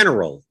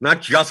general,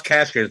 not just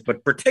cash games,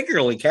 but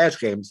particularly cash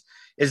games,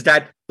 is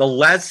that the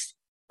less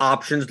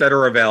options that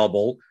are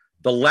available,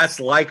 the less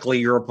likely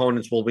your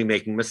opponents will be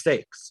making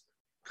mistakes.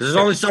 Because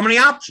there's only so many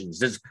options.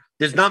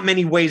 There's not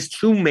many ways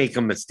to make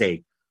a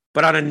mistake.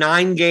 But on a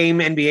 9-game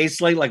NBA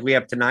slate like we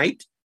have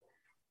tonight,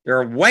 there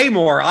are way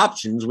more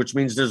options, which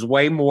means there's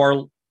way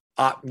more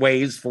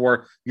ways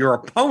for your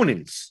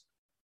opponents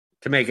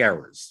to make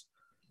errors,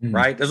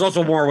 right? There's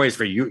also more ways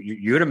for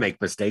you to make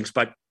mistakes.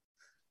 But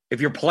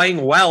if you're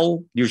playing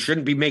well, you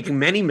shouldn't be making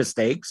many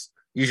mistakes.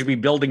 You should be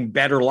building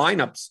better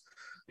lineups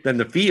than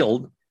the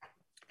field.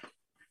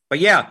 But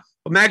yeah,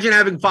 imagine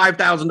having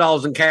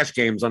 $5,000 in cash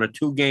games on a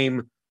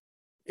 2-game,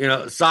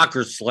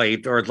 soccer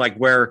slate, or it's like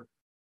where.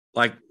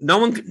 Like no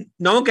one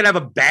can have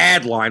a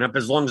bad lineup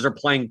as long as they're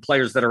playing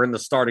players that are in the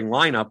starting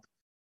lineup.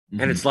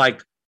 And it's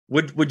like,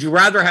 would you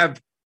rather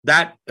have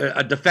that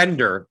a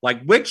defender?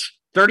 Like, which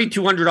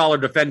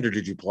 $3,200 defender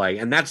did you play?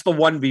 And that's the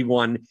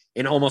 1v1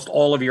 in almost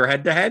all of your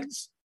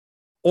head-to-heads.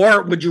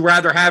 Or would you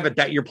rather have it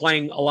that you're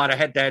playing a lot of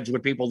head-to-heads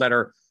with people that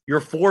are you're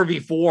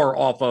 4v4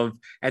 off of,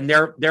 and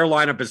their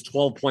lineup is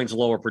 12 points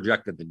lower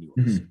projected than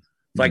yours? Mm-hmm.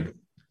 It's like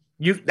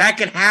that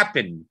could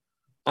happen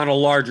on a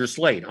larger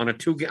slate, on a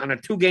two-game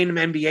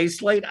NBA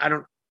slate.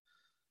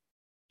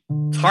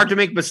 It's hard to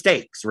make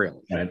mistakes,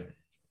 really. Right.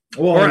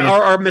 Well,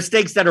 or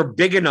mistakes that are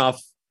big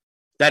enough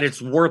that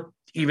it's worth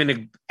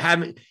even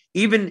having.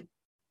 Even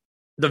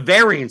the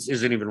variance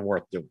isn't even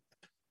worth doing.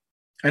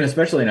 And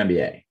especially in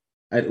NBA.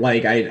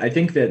 I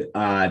think that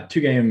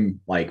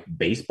 2-game like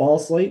baseball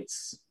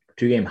slates,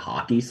 2-game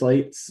hockey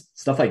slates,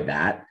 stuff like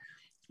that,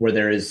 where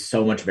there is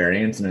so much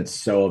variance and it's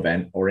so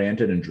event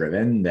oriented and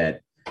driven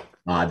that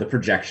the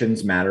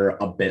projections matter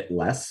a bit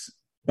less.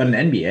 But in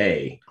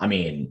NBA, I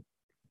mean,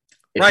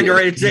 right, you're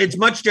right. It's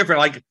much different.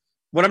 Like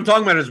what I'm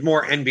talking about is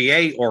more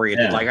NBA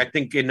oriented. Yeah. Like I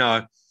think in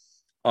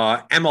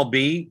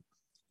MLB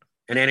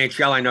and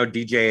NHL, I know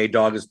DJ A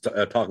Dog is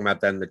talking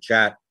about that in the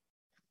chat.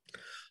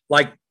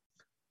 Like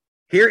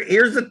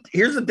here's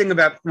the thing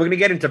about, we're going to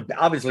get into,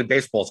 obviously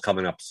baseball's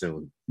coming up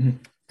soon. Mm-hmm.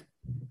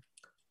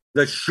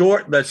 The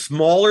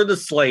smaller the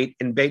slate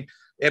in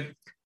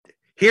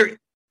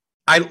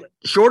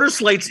shorter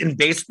slates in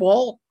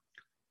baseball,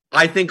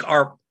 I think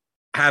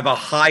have a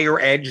higher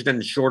edge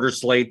than shorter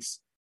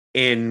slates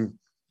in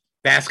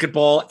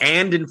basketball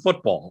and in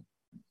football.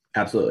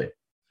 Absolutely.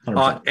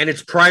 And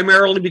it's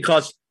primarily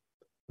because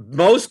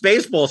most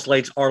baseball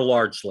slates are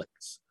large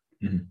slates.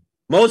 Mm-hmm.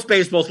 Most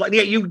baseball slates,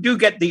 yeah, you do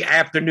get the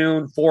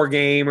afternoon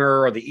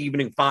 4-gamer or the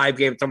evening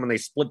 5-game, someone they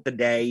split the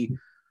day.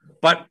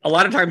 But a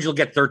lot of times you'll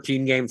get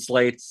 13-game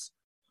slates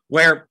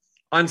where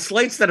on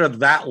slates that are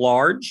that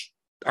large,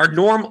 are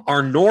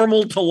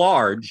normal to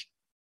large,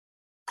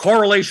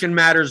 correlation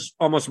matters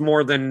almost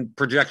more than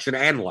projection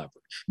and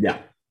leverage. Yeah.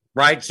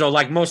 Right. So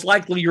like most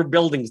likely you're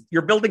building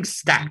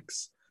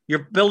stacks.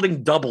 You're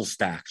building double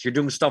stacks. You're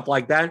doing stuff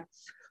like that.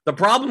 The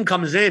problem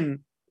comes in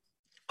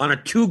on a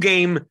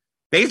 2-game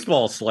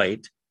baseball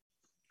slate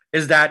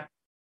is that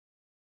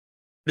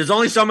there's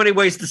only so many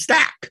ways to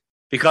stack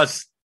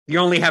because you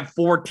only have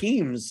 4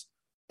 teams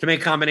to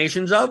make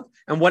combinations of.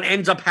 And what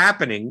ends up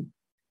happening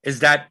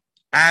is that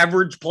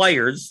average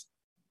players,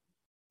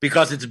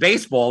 because it's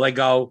baseball, they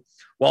go,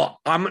 well,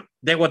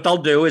 what they'll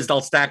do is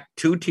they'll stack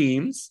 2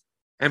 teams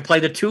and play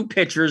the 2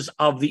 pitchers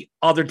of the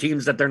other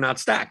teams that they're not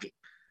stacking.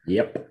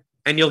 Yep.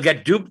 And you'll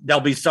get there'll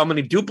be so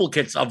many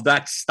duplicates of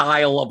that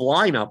style of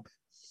lineup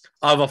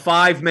of a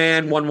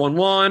 5-man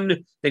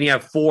 1-1-1. Then you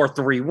have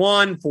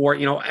 4-3-1, 4,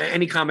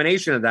 any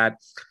combination of that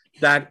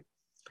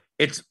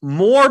it's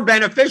more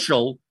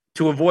beneficial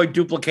to avoid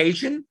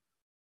duplication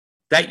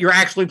that you're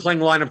actually playing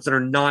lineups that are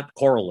not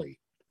correlated.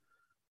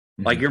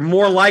 Mm-hmm. Like you're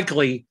more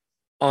likely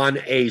on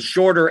a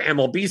shorter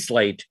MLB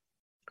slate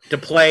to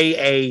play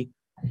a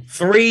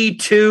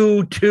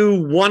 3-2-2-1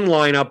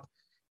 lineup,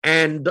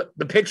 and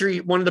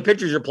one of the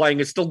pitchers you're playing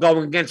is still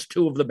going against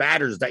 2 of the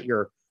batters that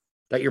you're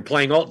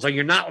playing. So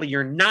you're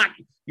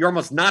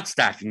almost not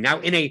stacking. Now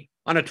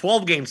on a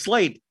 12-game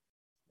slate,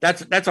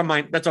 that's a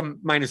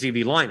minus EV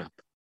lineup.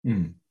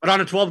 Mm. But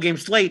on a 12-game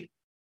slate,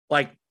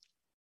 like,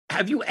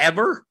 have you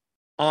ever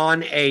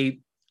on a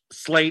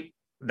slate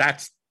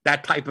that's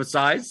that type of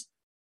size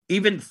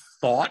even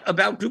thought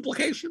about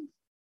duplication?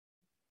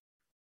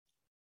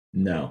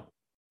 No.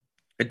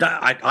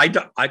 I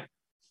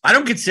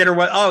don't consider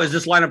is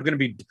this lineup going to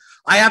be,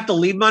 I have to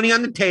leave money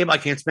on the table. I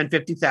can't spend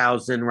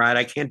 50,000, right?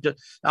 I can't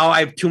I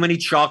have too many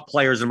chalk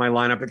players in my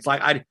lineup. It's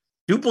like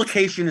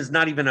duplication is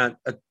not even I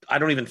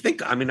don't even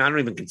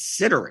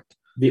consider it.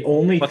 The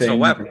only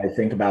whatsoever. thing that I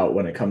think about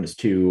when it comes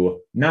to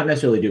not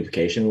necessarily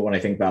duplication, but when I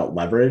think about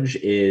leverage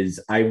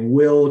is I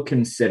will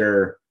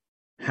consider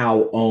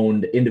how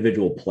owned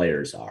individual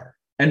players are,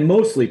 and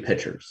mostly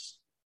pitchers.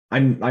 I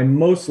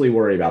mostly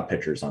worry about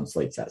pitchers on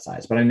slates that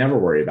size, but I never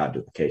worry about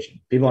duplication.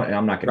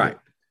 I'm not going to.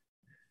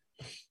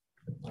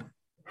 Right.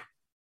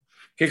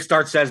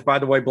 Kickstart says, by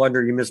the way,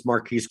 Blender, you missed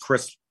Marquise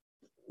Chris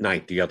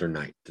night the other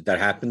night. Did that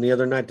happen the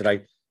other night?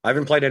 I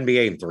haven't played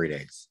NBA in 3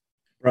 days.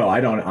 Bro, I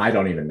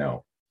don't even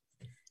know.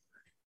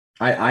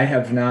 I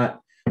have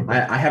not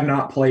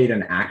played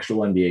an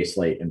actual NBA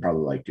slate in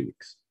probably like 2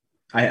 weeks.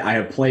 I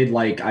have played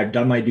I've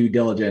done my due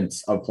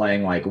diligence of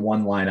playing like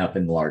one lineup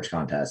in the large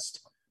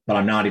contest, but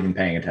I'm not even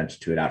paying attention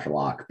to it after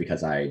lock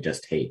because I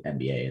just hate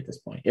NBA at this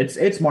point.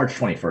 It's March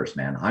 21st,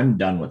 man. I'm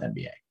done with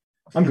NBA.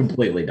 I'm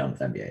completely done with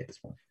NBA at this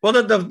point. Well,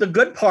 the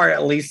good part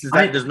at least is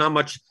that there's not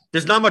much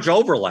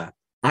overlap.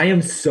 I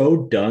am so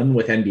done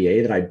with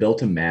NBA that I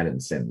built a Madden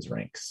Sims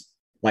ranks.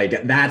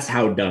 Like that's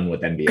how done with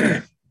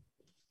NBA.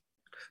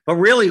 But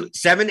really,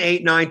 7,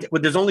 8, 9.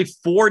 There's only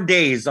 4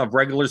 days of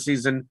regular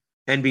season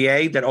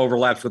NBA that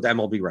overlaps with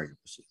MLB regular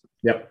season.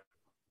 Yep.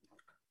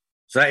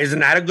 So isn't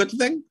that a good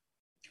thing?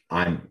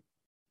 When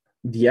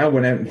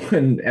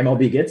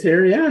MLB gets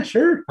here, yeah,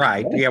 sure.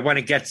 Right. Yeah, when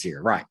it gets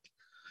here, right.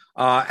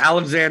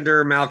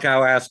 Alexander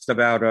Malkow asks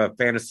about a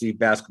fantasy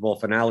basketball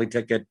finale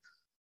ticket.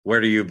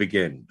 Where do you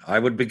begin? I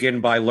would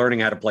begin by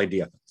learning how to play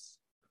DFS.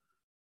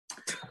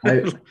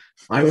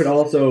 I would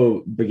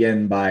also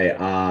begin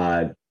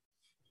by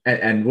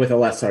and with a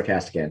less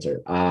sarcastic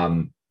answer,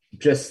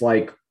 just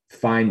like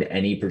find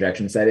any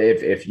projection set.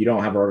 If you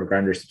don't have a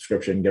RotoGrinder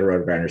subscription, get a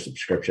RotoGrinder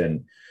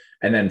subscription,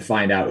 and then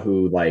find out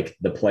who like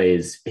the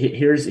plays.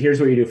 Here's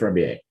what you do for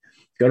NBA.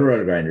 Go to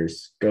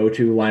RotoGrinders, go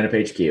to Lineup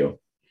HQ,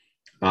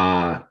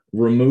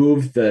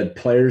 remove the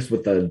players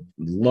with the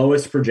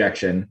lowest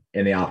projection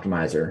in the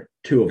optimizer,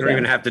 two of them. You don't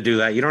even have to do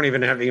that. You don't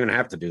even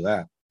have to do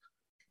that.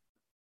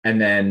 And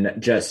then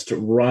just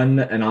run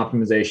an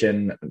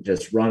optimization,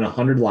 just run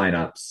 100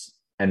 lineups,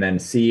 and then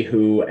see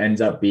who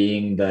ends up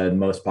being the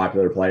most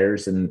popular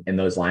players in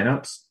those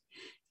lineups,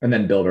 and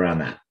then build around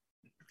that.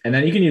 And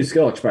then you can use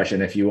skill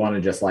expression if you want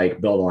to just like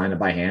build a lineup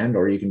by hand,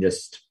 or you can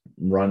just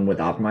run with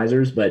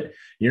optimizers. But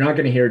you're not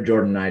going to hear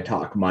Jordan and I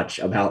talk much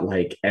about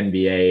like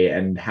NBA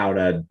and how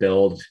to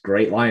build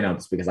great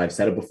lineups, because I've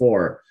said it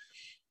before.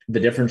 The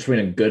difference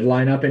between a good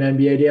lineup in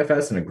NBA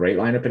DFS and a great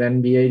lineup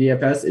in NBA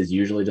DFS is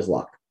usually just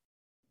luck.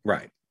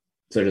 Right.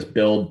 So just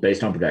build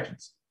based on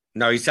projections.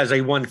 No, he says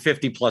he won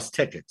 50 plus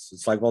tickets.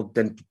 It's like, well,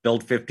 then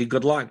build 50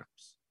 good lineups.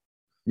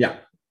 Yeah.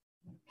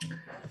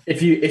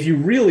 If you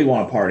really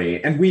want to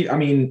party, and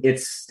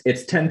it's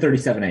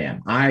 10:37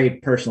 a.m. I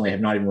personally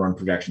have not even run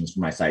projections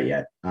for my site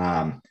yet.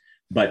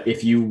 But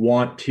if you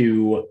want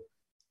to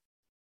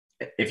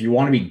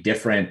be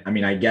different,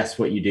 I guess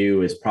what you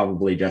do is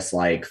probably just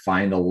like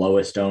find the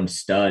lowest owned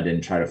stud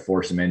and try to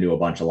force him into a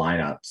bunch of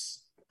lineups.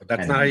 But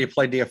that's not how you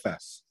play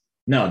DFS.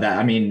 No,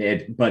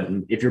 but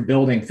if you're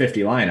building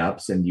 50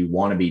 lineups and you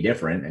want to be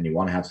different and you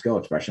want to have skill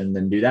expression,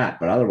 then do that.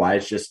 But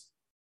otherwise, just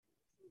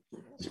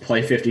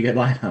play 50 good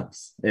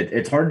lineups.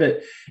 It's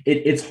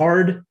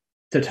hard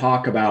to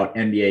talk about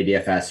NBA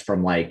DFS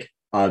from like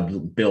a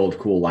build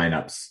cool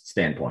lineups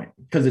standpoint,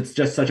 because it's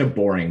just such a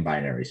boring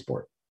binary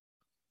sport.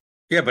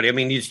 Yeah, but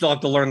you still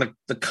have to learn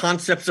the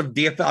concepts of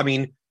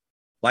DFS.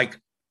 Like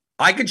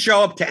I could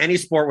show up to any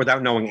sport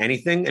without knowing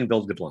anything and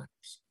build good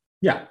lineups.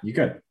 Yeah, you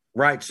could.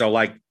 Right. So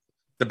like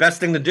the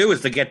best thing to do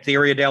is to get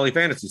Theory of Daily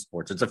Fantasy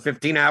Sports. It's a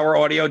 15-hour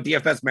audio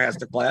DFS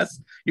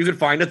masterclass. You can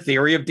find a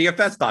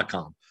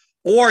theoryofdfs.com.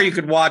 Or you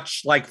could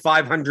watch like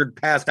 500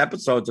 past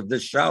episodes of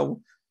this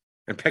show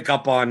and pick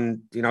up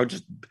on,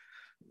 just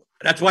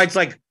that's why it's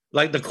like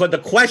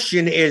the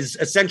question is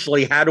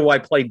essentially, how do I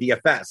play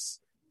DFS?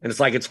 And it's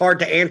like, it's hard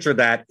to answer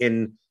that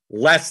in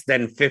less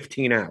than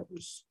 15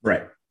 hours.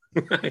 Right.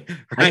 Right.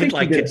 I think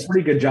like you did a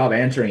pretty good job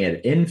answering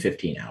it in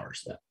 15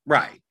 hours though.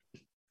 Right.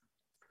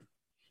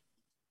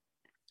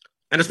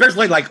 And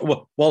especially like,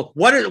 well,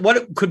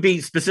 what could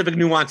be specific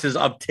nuances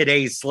of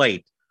today's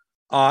slate?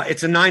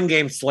 It's a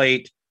 9-game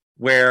slate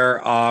where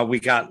we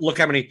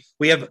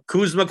have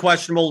Kuzma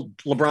questionable,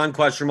 LeBron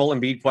questionable,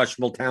 Embiid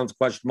questionable, Towns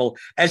questionable,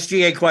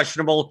 SGA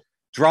questionable,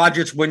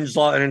 Dragic,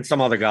 Winslow, and then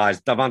some other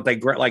guys.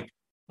 Devontae,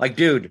 like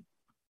dude,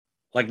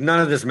 like none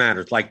of this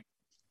matters. Like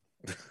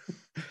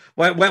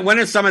when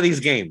is some of these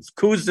games?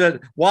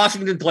 Kuzma,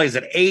 Washington plays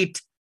at 8.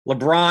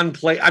 LeBron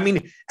play.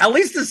 At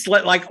least the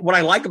slate. Like what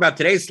I like about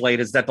today's slate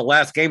is that the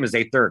last game is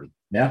 8:30.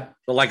 Yeah.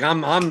 So like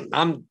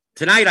I'm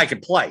tonight I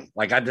could play.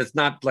 Like it's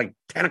not like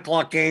 10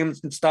 o'clock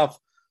games and stuff.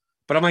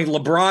 But I'm like,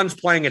 LeBron's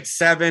playing at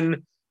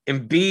 7.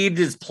 Embiid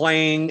is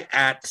playing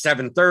at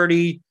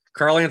 7:30.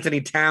 Karl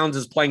Anthony Towns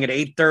is playing at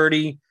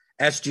 8:30.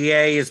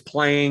 SGA is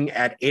playing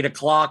at 8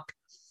 o'clock.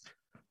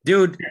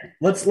 Dude,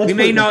 we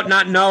may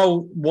not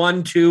know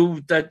 1,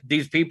 2 that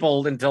these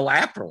people until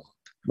after.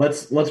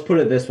 Let's put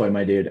it this way,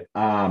 my dude.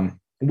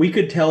 We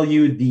could tell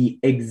you the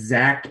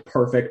exact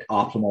perfect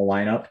optimal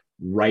lineup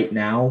right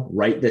now,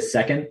 right this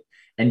second,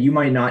 and you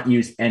might not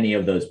use any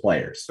of those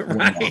players.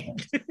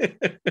 Right.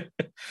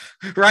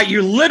 Right.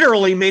 You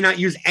literally may not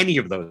use any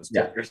of those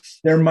players.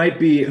 There might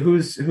be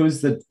who's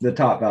the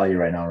top value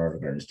right now in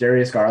RotoGrinders?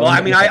 Darius Garland. Well,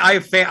 I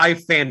have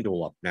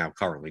FanDuel up now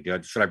currently.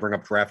 Should I bring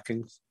up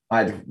DraftKings?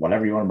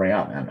 Whatever you want to bring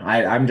up, man.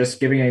 I'm just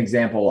giving an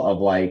example of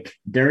like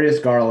Darius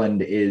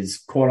Garland is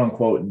quote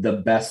unquote the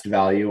best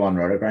value on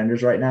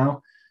RotoGrinders right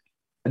now.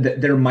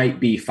 There might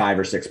be 5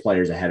 or 6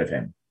 players ahead of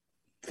him.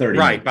 30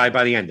 right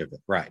by the end of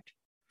it. Right.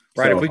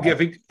 So,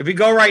 if we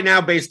go right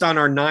now based on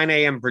our 9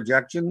 a.m.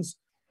 projections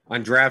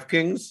on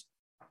DraftKings,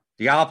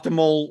 the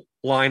optimal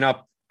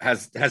lineup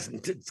has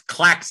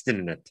Claxton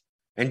in it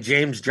and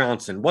James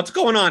Johnson. What's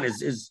going on?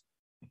 Is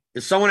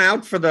someone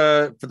out for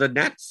the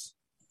Nets?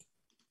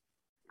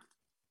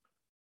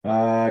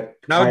 No,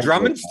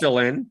 Drummond's still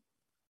in.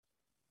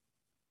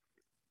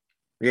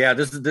 Yeah,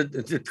 this is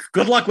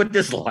good luck with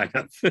this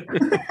lineup.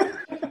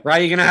 Right,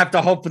 you're gonna have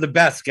to hope for the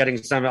best. Getting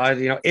some,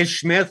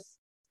 Ish Smith.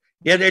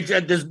 Yeah,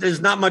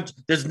 there's not much.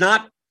 There's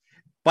not.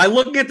 By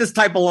looking at this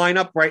type of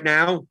lineup right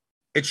now,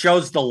 it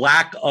shows the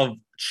lack of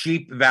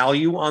cheap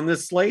value on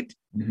this slate.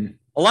 Mm-hmm.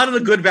 A lot of the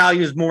good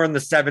value is more in the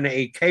 7 to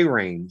 8K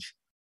range.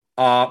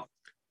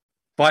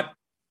 But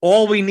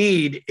all we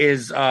need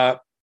is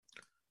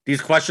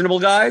these questionable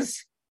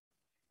guys.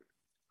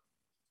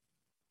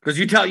 Because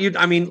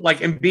like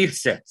Embiid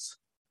sits.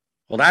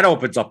 Well, that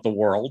opens up the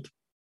world.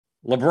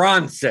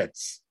 LeBron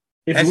sits.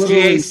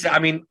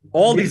 SGA,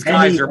 all these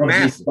guys are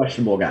massive.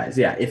 Questionable guys.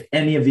 Yeah. If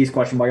any of these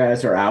questionable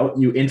guys are out,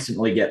 you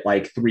instantly get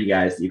like 3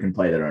 guys that you can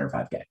play that are under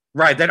 5K.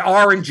 Right. That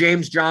are in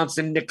James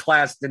Johnson, Nick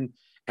Claston,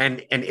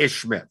 and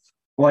Ish Smith.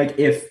 Like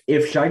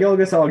if Shai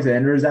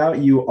Gilgeous-Alexander is out,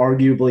 you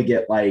arguably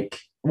get like,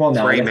 well,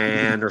 no, Trey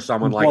Mann or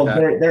someone like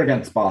that. They're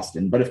against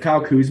Boston. But if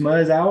Kyle Kuzma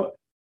is out,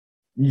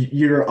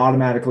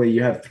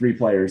 you have 3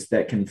 players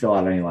that can fill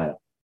out any lineup.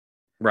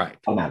 Right.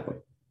 Automatically.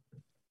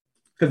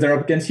 Because they're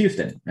up against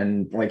Houston.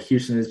 And like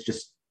Houston is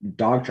just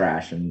dog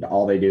trash, and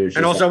all they do is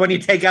and also when you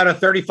take out a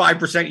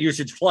 35%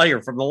 usage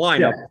player from the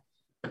lineup,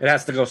 it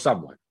has to go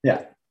somewhere.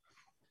 Yeah.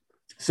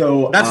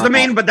 So that's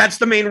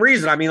the main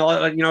reason. I mean,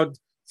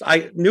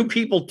 new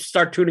people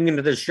start tuning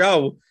into this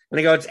show and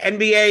they go, it's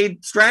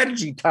NBA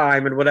strategy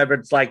time and whatever.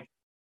 It's like,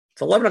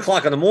 it's 11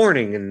 o'clock in the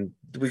morning and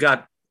we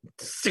got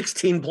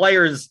 16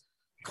 players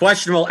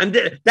questionable. And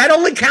that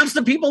only counts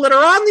the people that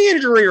are on the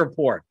injury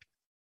report,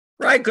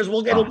 right? Because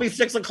it'll be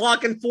 6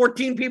 o'clock and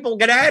 14 people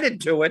get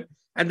added to it.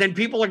 And then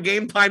people are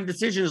game time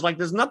decisions. Like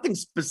there's nothing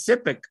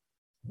specific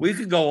we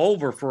could go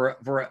over for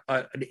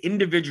an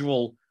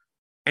individual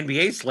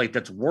NBA slate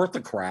that's worth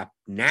a crap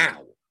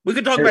now. We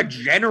could talk about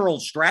general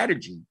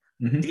strategy,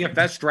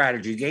 DFS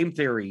strategy, game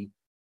theory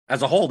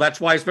as a whole. That's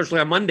why, especially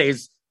on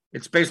Mondays,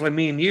 it's basically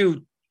me and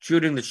you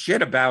shooting the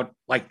shit about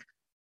like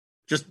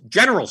just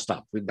general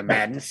stuff with the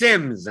Madden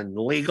Sims and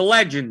League of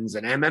Legends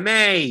and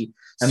MMA,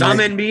 and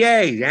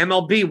NBA,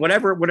 MLB,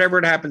 whatever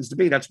it happens to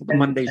be. That's what the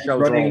Monday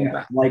shows are all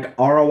about. Like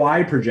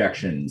ROI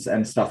projections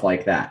and stuff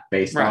like that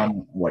based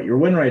on what your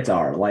win rates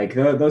are, like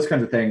those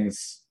kinds of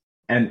things.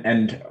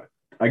 And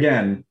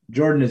again,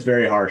 Jordan is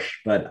very harsh,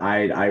 but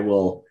I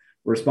will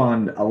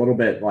respond a little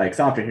bit like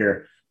softer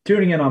here.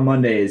 Tuning in on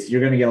Mondays,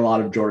 you're going to get a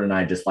lot of Jordan and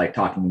I just like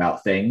talking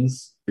about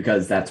things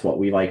because that's what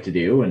we like to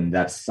do. And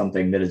that's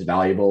something that is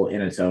valuable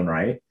in its own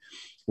right.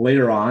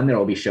 Later on, there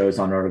will be shows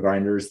on Roto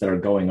Grinders that are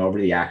going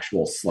over the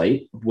actual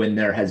slate when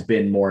there has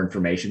been more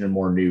information and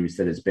more news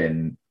that has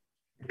been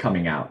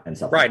coming out and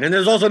stuff. Right. And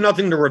there's also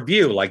nothing to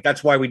review. Like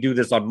that's why we do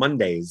this on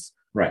Mondays.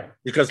 Right.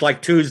 Because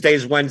like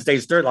Tuesdays,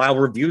 Wednesdays, Thursdays, I'll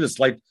review the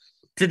slate.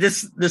 To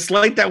the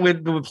slate that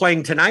we're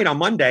playing tonight on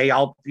Monday,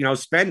 I'll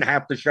spend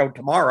half the show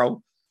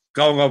tomorrow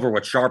going over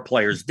what sharp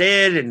players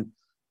did and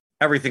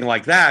everything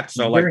like that.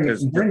 So during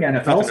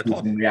NFL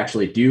season, we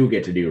actually do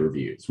get to do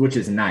reviews, which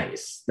is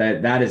nice.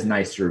 That is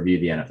nice to review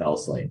the NFL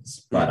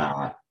slates. But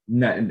I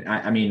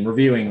mean,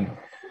 reviewing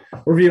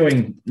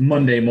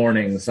Monday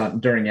mornings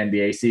during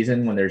NBA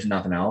season when there's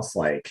nothing else,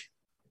 like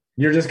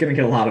you're just going to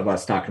get a lot of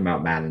us talking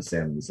about Madden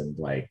Sims and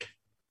like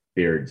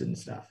beards and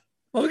stuff.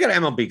 Well, we got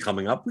MLB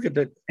coming up. We could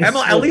do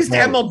at least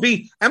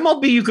MLB.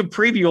 MLB you could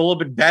preview a little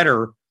bit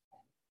better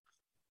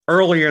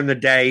earlier in the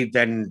day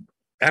than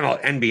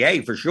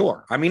NBA for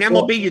sure. I mean,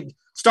 MLB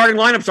starting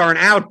lineups aren't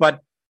out,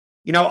 but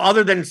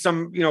other than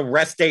some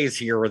rest days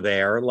here or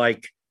there,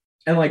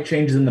 and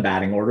changes in the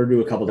batting order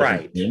to a couple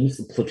different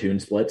teams, platoon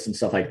splits and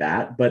stuff like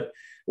that. But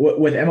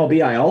with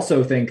MLB, I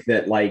also think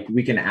that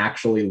we can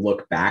actually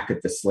look back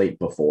at the slate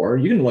before.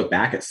 You can look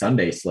back at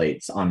Sunday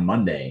slates on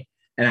Monday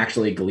and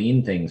actually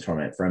glean things from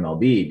it for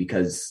MLB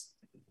because,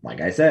 like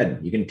I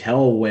said, you can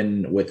tell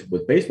when with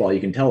baseball,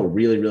 you can tell a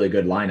really, really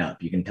good lineup.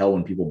 You can tell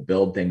when people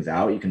build things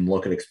out. You can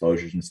look at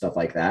exposures and stuff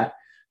like that. I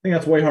think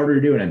that's way harder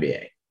to do in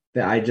NBA.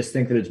 I just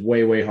think that it's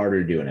way, way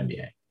harder to do in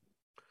NBA.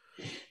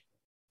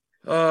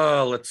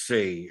 Let's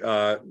see.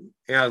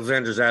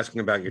 Alexander's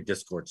asking about your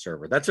Discord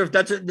server.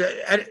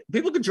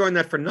 People can join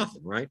that for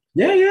nothing, right?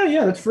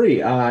 Yeah. That's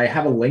free. I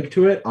have a link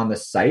to it on the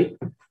site.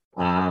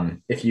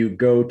 If you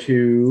go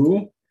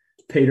to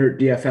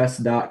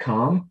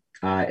paydirtdfs.com,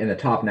 in the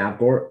top nav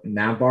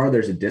bar,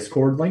 there's a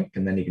Discord link,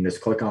 and then you can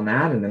just click on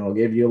that, and then it'll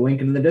give you a link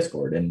into the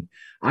Discord. And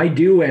I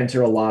do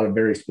answer a lot of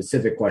very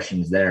specific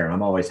questions there.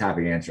 I'm always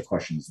happy to answer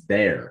questions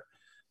there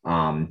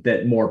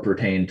that more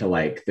pertain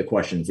to the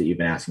questions that you've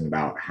been asking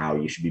about how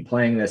you should be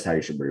playing this, how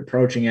you should be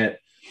approaching it.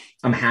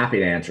 I'm happy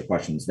to answer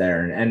questions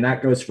there, and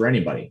that goes for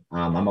anybody.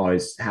 I'm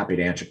always happy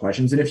to answer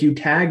questions. And if you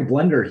tag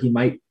Blender, he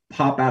might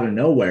pop out of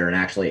nowhere and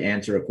actually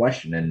answer a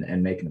question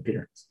and make an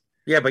appearance.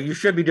 Yeah, but you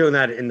should be doing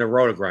that in the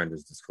Roto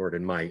Grinders Discord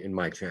in my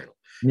channel.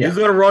 Yeah. You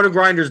go to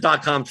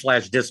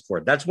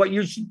rotogrinders.com/Discord. That's what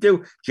you should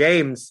do,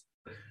 James.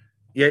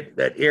 You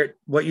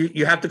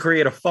have to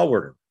create a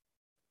forwarder,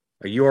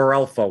 a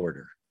URL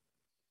forwarder.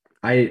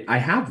 I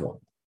have one.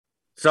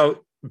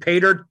 So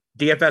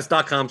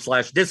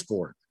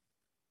paydirtdfs.com/Discord.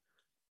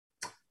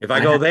 If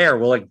I go there,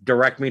 will it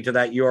direct me to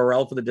that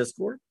URL for the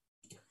Discord?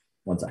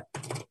 One sec.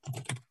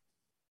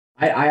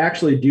 I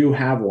actually do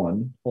have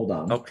one. Hold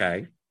on.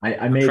 Okay.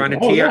 I'm trying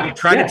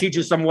to teach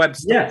you some web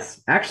stuff.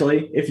 Yes,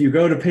 actually, if you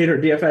go to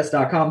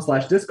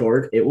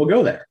paydirtdfs.com/Discord, it will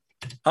go there.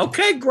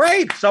 Okay,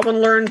 great. Someone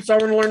learned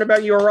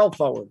about URL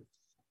forward.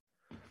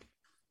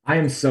 I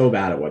am so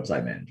bad at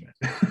website management.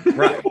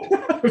 Right.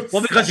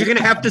 Well, because you're going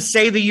to have to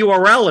say the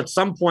URL at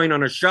some point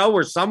on a show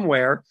or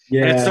somewhere.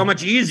 Yeah. And it's so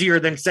much easier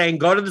than saying,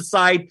 go to the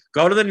site,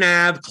 go to the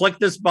nav, click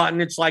this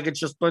button. It's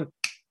just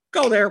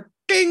go there.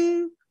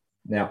 Ding.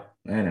 Yeah,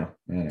 I know.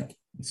 I'm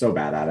so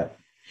bad at it.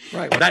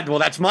 Right. Well,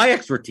 that's my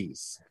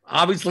expertise.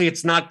 Obviously,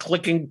 it's not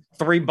clicking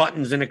 3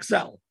 buttons in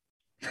Excel.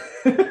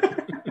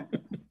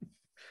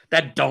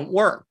 That don't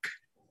work.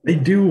 They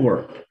do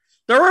work.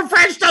 The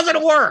refresh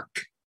doesn't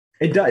work.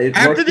 It does.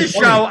 After this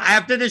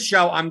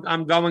show,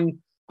 I'm going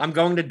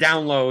to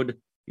download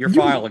your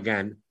file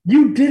again.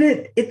 You did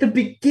it at the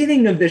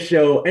beginning of the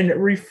show and it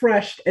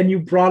refreshed and you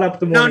brought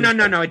up the morning.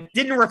 No. It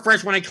didn't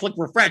refresh when I clicked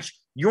refresh.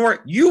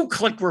 You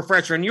clicked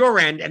refresh on your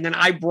end and then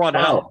I brought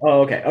it up.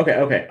 Oh,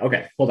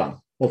 okay. Hold on.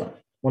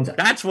 1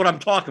 second. That's what I'm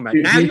talking about.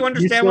 Now you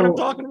understand what I'm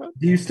talking about?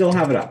 Do you still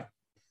have it up?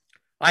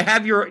 I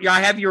have your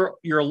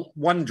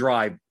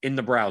OneDrive in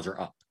the browser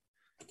up.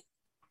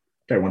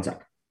 Okay, 1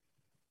 second.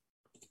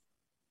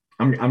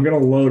 I'm gonna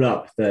load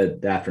up the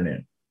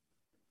afternoon.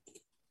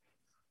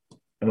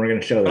 And we're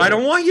gonna show But I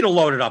don't want you to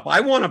load it up. I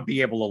want to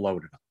be able to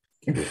load it up.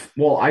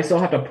 Well, I still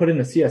have to put in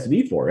the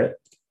CSV for it.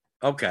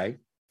 Okay.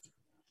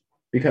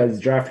 Because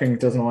DraftKings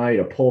doesn't allow you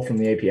to pull from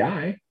the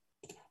API.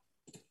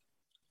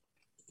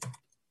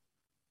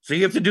 So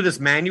you have to do this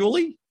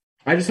manually?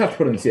 I just have to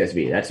put in the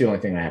CSV. That's the only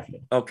thing I have to do.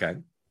 Okay.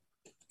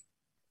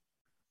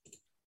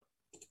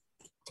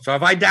 So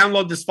if I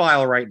download this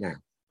file right now,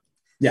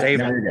 yeah, save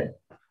now it. You're good.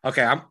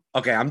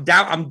 Okay, I'm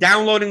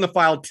downloading the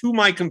file to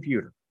my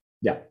computer.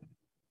 Yeah.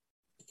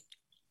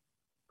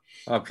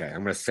 Okay,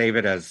 I'm going to save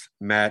it as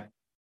Matt.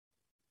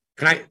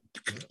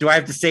 Do I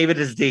have to save it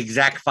as the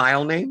exact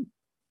file name?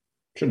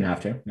 Shouldn't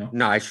have to. No.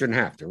 No, I shouldn't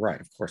have to.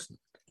 Right, of course not.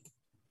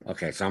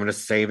 Okay, so I'm going to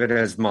save it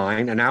as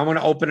mine, and now I'm going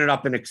to open it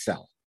up in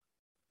Excel.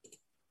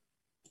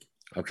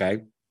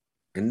 Okay,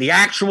 in the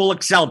actual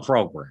Excel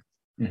program.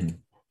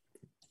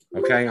 Mm-hmm.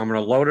 Okay, I'm going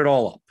to load it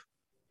all up.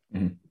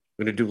 Mm-hmm.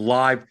 I'm going to do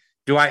live.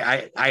 Do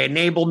I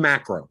enable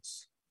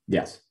macros?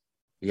 Yes.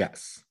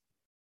 Yes.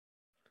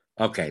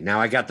 Okay,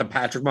 now I got the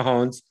Patrick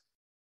Mahomes.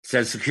 It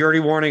says security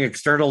warning,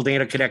 external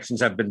data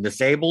connections have been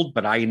disabled,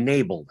 but I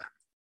enable them.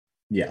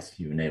 Yes,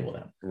 you enable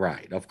them.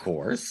 Right, of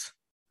course.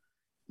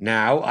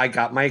 Now I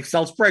got my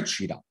Excel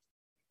spreadsheet up.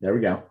 There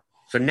we go.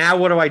 So now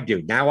what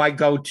do? Now I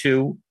go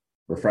to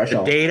refresh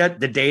the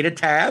data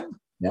tab.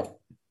 Yep.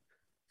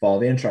 Follow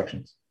the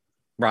instructions.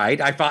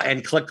 Right.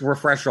 And click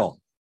refresh all.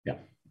 Yeah.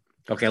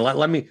 Okay.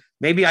 Let me.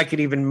 Maybe I could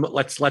even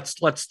let's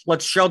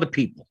show the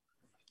people.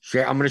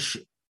 Share. I'm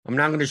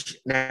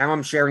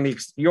sharing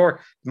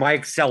my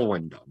Excel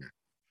window now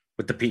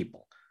with the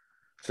people.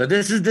 So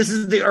this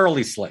is the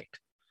early slate.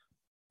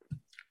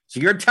 So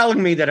you're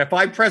telling me that if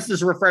I press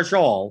this refresh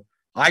all,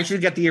 I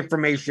should get the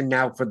information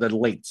now for the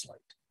late slate.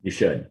 You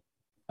should.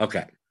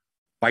 Okay.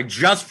 By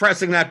just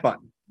pressing that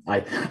button. I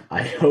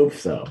hope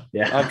so.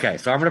 Yeah. Okay.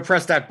 So I'm going to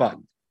press that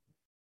button.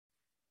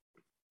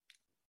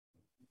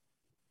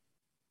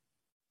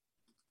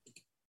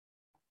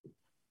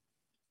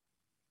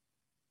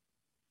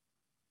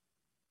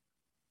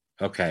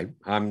 Okay.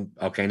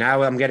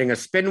 Now I'm getting a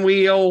spin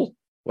wheel,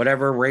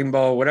 whatever,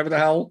 rainbow, whatever the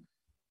hell.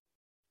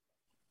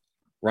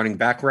 Running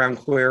background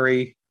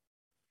query.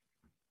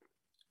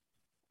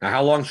 Now,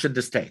 how long should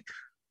this take?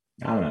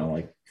 I don't know,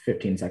 like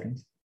 15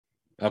 seconds.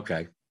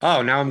 Okay.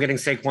 Oh, now I'm getting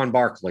Saquon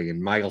Barkley and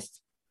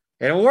Miles.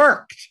 It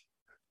worked.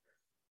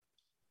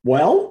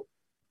 Well.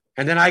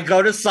 And then I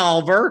go to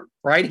Solver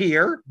right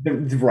here.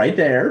 Right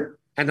there.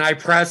 And I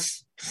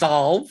press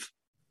solve.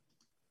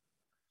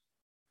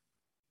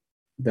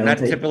 That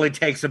typically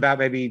takes about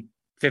maybe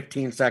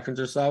 15 seconds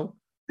or so.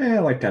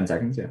 Yeah, like 10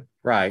 seconds, yeah.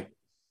 Right.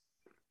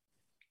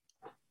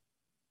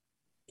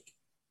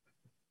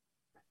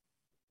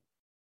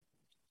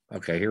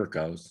 Okay, here it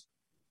goes.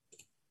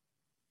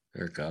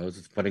 There it goes.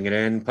 It's putting it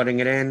in.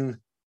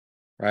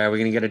 Right, are we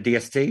going to get a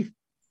DST?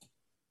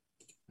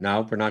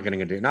 No, we're not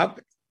getting a DST.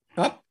 Nope.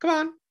 Come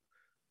on.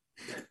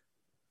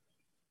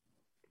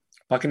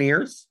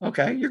 Buccaneers.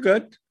 Okay, you're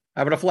good.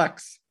 How about a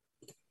flex?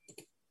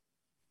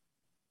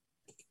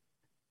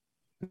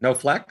 No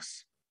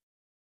flex?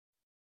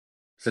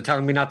 So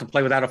telling me not to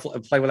play without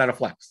a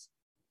flex.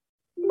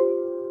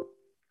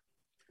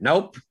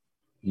 Nope.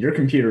 Your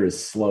computer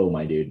is slow,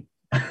 my dude.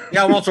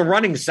 Yeah, I'm also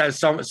running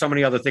so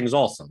many other things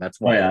also. That's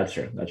why. Oh, yeah,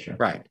 that's true.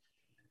 Right.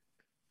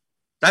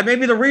 That may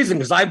be the reason,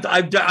 because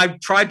I've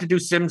tried to do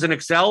sims in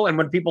Excel, and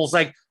when people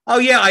say, "Oh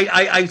yeah,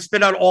 I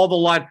spit out all the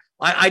line,"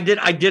 I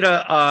did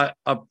a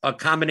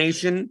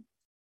combination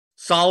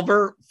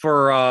solver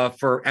for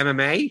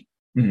MMA,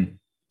 mm-hmm.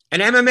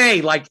 And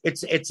MMA, like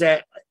it's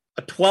a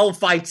 12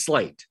 fight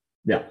slate.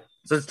 Yeah.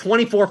 So it's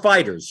 24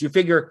 fighters. You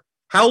figure,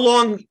 how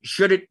long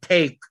should it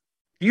take?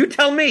 You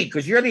tell me,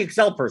 because you're the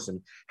Excel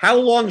person. How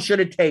long should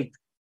it take,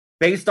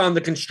 based on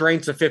the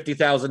constraints of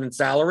 $50,000 in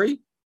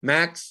salary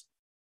max,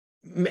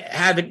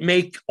 have it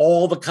make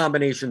all the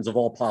combinations of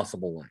all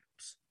possible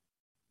lineups?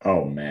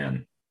 Oh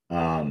man,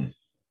 a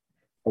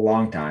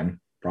long time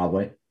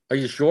probably. Are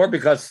you sure?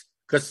 Because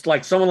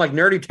like someone like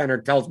Nerdy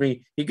Tenor tells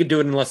me he could do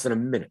it in less than a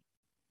minute.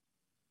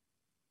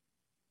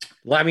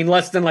 I mean,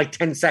 less than like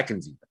 10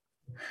 seconds even.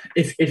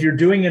 If you're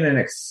doing it in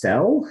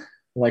Excel.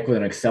 Like with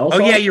an Excel. Oh,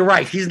 yeah, you're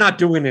right. He's not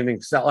doing it in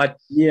Excel.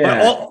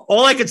 Yeah.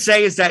 All I could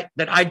say is that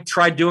I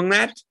tried doing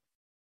that,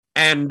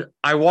 and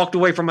I walked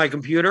away from my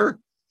computer,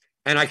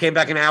 and I came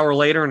back an hour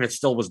later, and it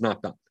still was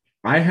not done.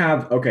 I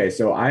have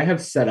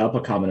set up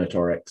a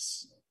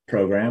combinatorics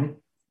program.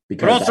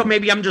 But also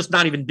maybe I'm just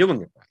not even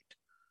doing it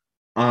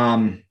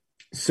right.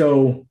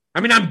 So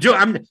I mean,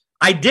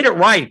 I did it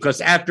right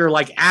because after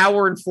like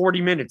hour and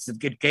 40 minutes,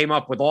 it came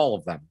up with all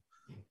of them.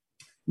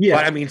 Yeah.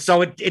 But I mean,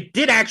 so it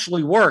did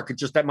actually work. It's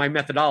just that my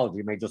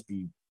methodology may just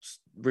be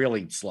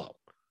really slow.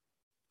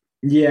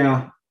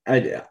 Yeah.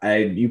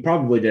 You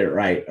probably did it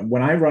right.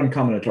 When I run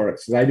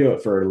combinatorics, because I do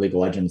it for League of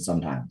Legends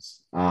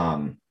sometimes,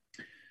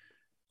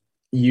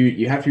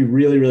 you have to be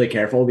really, really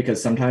careful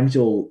because sometimes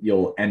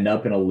you'll end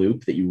up in a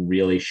loop that you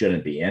really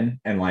shouldn't be in,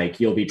 and like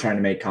you'll be trying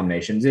to make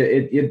combinations.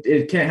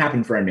 It can't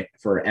happen for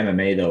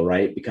MMA though,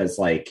 right? Because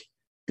like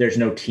there's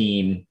no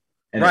team.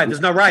 And right, there's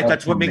no right.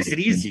 That's what makes it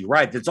easy,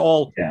 right? It's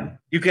all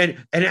you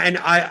can, and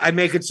I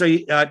make it so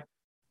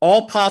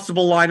all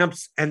possible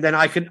lineups, and then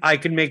I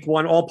can make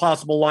one all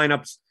possible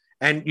lineups.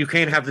 And you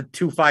can't have the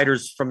two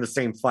fighters from the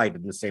same fight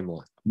in the same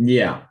line.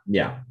 Yeah.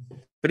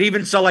 But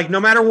even so, like,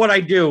 no matter what I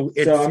do,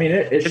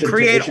 to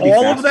create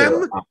all of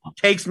them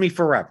takes me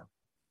forever.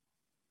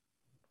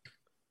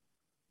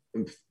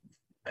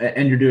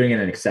 And you're doing it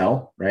in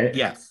Excel, right?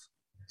 Yes.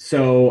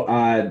 So,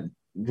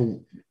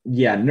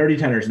 Nerdy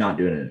Tenor's not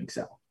doing it in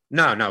Excel.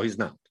 No, he's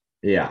not.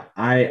 Yeah,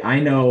 I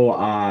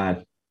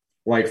know.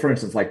 Like for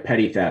instance, like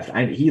Petty Theft,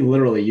 he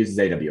literally uses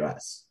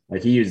AWS.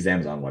 Like he uses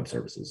Amazon Web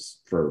Services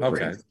for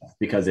stuff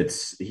because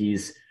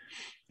he's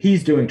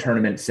doing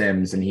tournament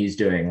sims and he's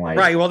doing like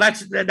right. Well, that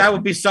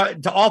would be to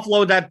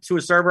offload that to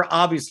a server.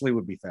 Obviously,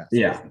 would be fast.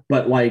 Yeah,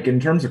 but like in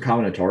terms of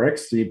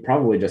combinatorics, you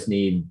probably just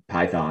need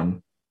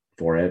Python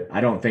for it.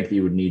 I don't think that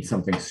you would need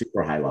something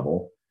super high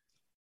level.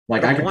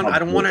 Like I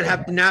don't want to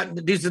have now.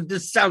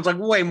 This sounds like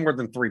way more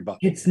than $3.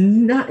 It's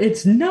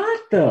not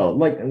though.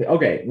 Like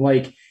okay,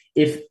 like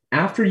if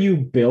after you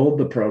build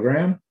the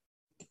program,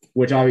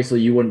 which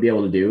obviously you wouldn't be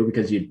able to do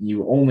because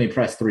you only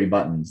press 3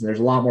 buttons. There's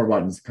a lot more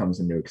buttons that comes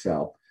into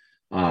Excel.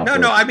 No.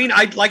 I mean,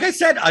 like I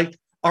said,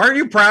 aren't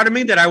you proud of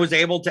me that I was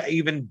able to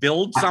even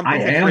build something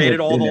that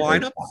created all the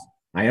lineups?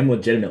 I am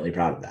legitimately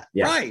proud of that.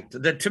 Yeah. Right.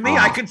 To me,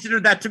 I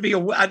consider that to be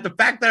the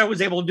fact that I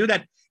was able to do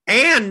that.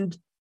 And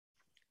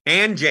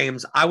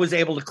James, I was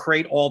able to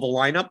create all the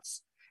lineups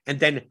and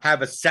then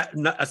have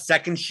a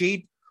second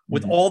sheet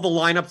with all the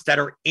lineups that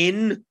are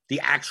in the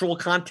actual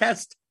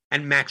contest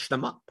and match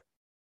them up.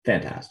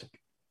 Fantastic.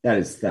 That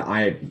is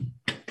I'm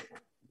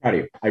proud of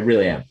you. I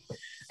really am.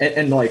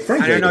 And like,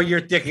 frankly, I know you're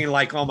thinking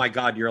like, oh my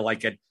God, you're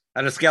like at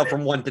a scale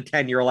from 1 to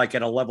 10, you're like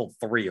at a level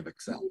 3 of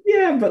Excel.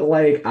 Yeah, but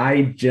like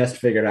I just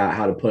figured out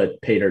how to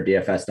put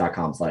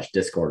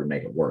paterdfs.com/Discord and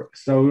make it work.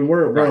 So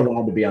we're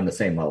allowed to be on the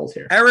same levels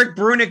here. Eric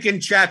Brunick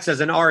in chat says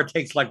an hour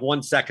takes like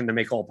 1 second to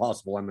make all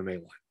possible MMA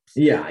lines.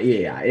 Yeah.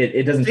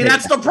 It doesn't. See,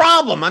 that's the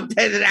problem. I'm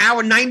an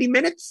hour, 90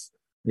 minutes.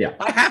 Yeah,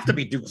 I have to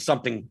be doing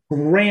something.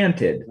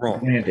 Granted,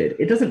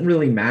 it doesn't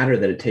really matter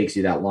that it takes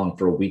you that long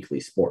for a weekly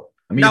sport.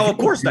 I mean, no, of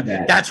course not.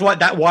 That's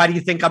why do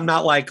you think I'm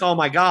not like, oh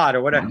my God,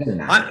 or whatever?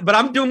 But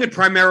I'm doing it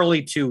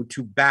primarily to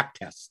back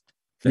test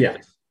things.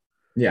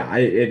 Yeah.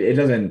 It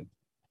doesn't.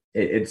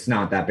 It's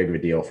not that big of a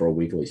deal for a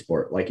weekly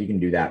sport. Like you can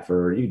do it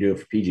for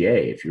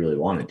PGA if you really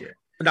wanted to.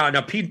 No,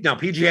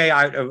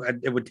 PGA.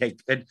 It would take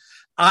it.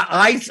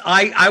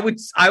 I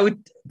would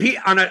be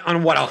on a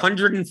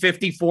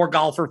 154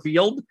 golfer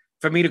field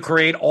for me to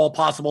create all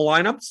possible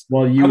lineups.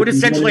 Well, I would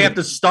essentially have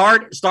to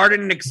start it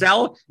in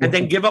Excel and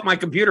then give up my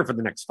computer for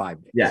the next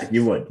 5 days. Yeah,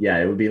 you would. Yeah,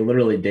 it would be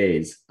literally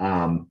days.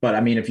 But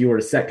I mean, if you were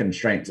to set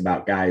constraints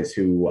about guys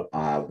who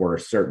were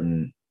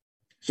certain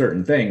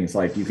things,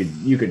 like you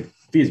could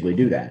feasibly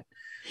do that.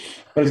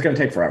 But it's going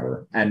to take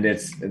forever. And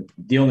it's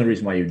the only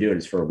reason why you do it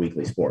is for a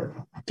weekly sport.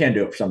 You can't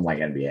do it for something like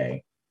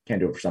NBA.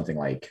 Can't do it for something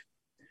like,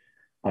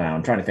 I don't know,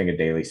 I'm trying to think of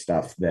daily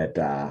stuff that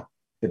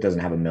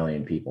doesn't have a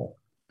million people.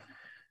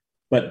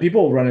 But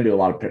people run into a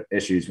lot of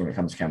issues when it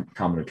comes to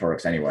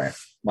combinatorics anyway.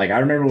 Like I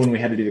remember when we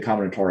had to do the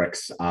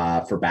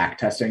combinatorics for back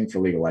testing for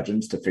League of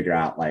Legends to figure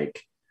out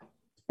like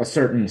a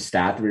certain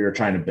stat that we were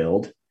trying to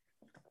build.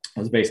 It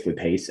was basically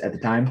pace at the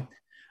time.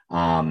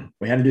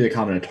 We had to do the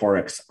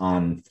combinatorics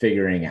on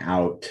figuring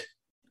out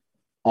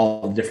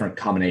all the different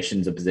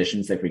combinations of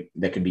positions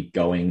that could be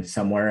going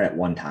somewhere at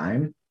one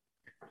time.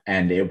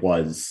 And it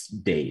was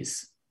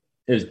days.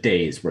 It was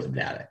days worth of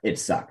data. It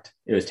sucked.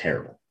 It was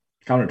terrible.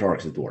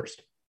 Combinatorics is the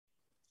worst.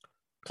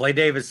 Clay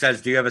Davis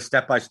says, do you have a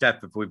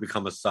step-by-step if we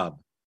become a sub?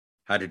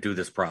 How to do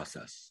this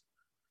process?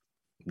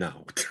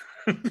 No.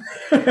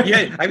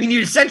 Yeah, I mean,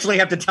 you essentially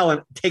have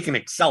to take an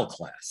Excel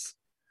class.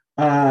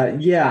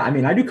 Yeah, I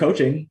mean, I do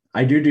coaching.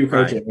 I do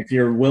coaching. Right. If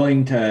you're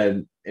willing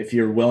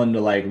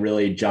to like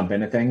really jump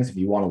into things, if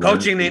you want to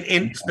coaching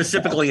in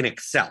specifically in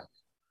Excel.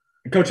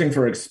 Coaching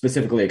for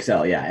specifically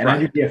Excel, yeah. And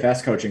right. I do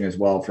DFS coaching as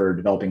well for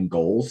developing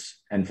goals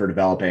and for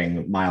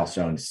developing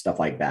milestones, stuff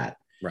like that.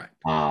 Right.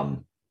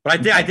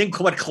 But I think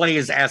what Clay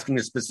is asking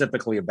is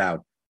specifically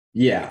about.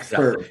 Yeah.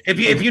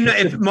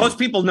 If most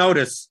people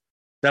notice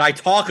that I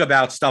talk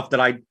about stuff that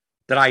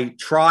I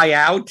try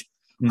out,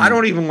 I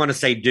don't even want to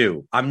say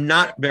do. I'm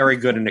not very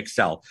good in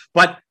Excel.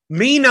 But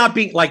me not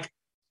being like,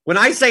 when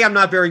I say I'm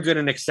not very good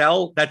in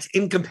Excel, that's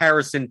in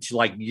comparison to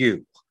like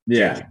you.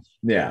 Yeah.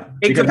 Yeah.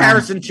 In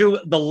comparison to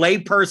the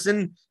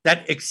layperson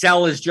that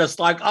Excel is just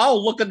like, oh,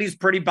 look at these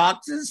pretty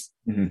boxes.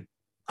 Mm-hmm.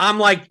 I'm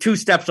like 2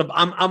 steps up.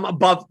 I'm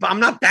above. I'm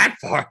not that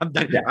far.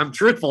 I'm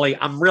truthfully,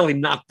 I'm really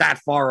not that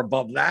far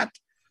above that.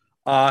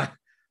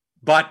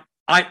 But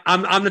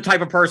I'm the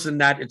type of person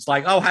that it's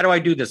like, oh, how do I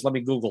do this? Let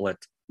me Google it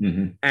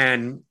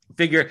and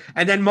figure.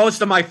 And then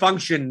most of my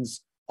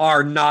functions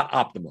are not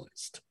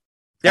optimized.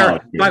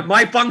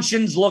 My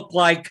functions look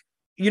like,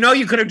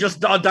 you could have just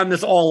done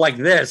this all like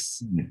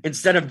this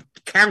instead of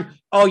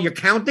you're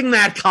counting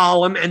that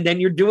column and then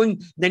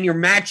you're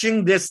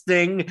matching this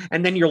thing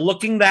and then you're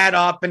looking that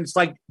up. And it's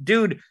like,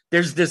 dude,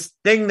 there's this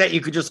thing that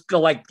you could just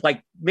go like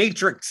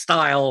matrix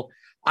style.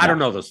 I don't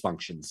know those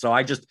functions. So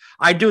I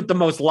do it the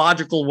most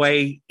logical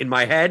way in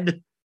my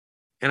head.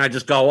 And I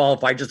just go, well,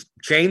 if I just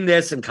chain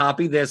this and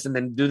copy this and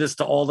then do this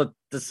to all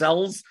the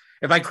cells,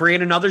 if I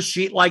create another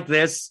sheet like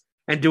this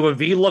and do a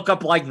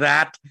VLOOKUP like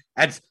that,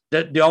 that's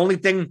the only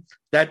thing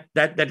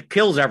that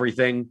kills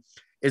everything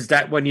is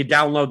that when you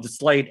download the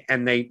slate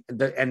and the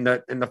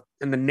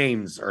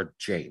names are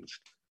changed.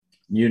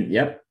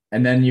 Yep.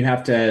 And then you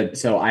have to,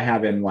 so I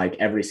have in like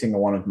every single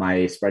one of my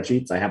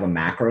spreadsheets, I have a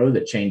macro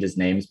that changes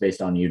names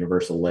based on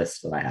universal lists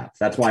that I have.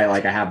 That's why I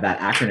have that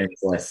acronyms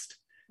list.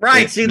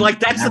 Right. See, like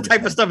that's the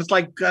type of stuff. It's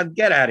like,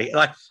 get out of here.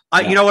 Like,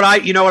 you know what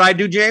I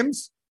do,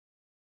 James?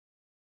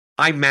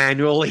 I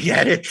manually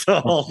edit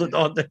all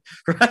the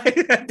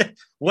right.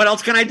 What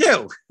else can I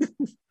do?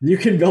 You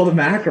can build a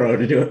macro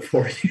to do it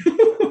for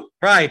you.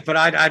 Right. But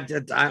I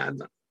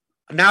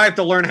now I have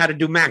to learn how to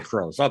do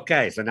macros.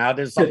 Okay. So now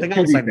there's something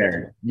else.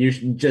 You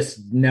should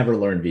just never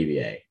learn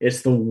VBA.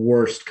 It's the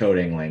worst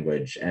coding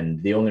language.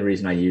 And the only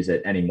reason I use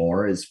it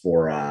anymore is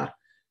for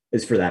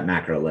that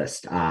macro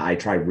list. I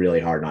try really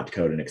hard not to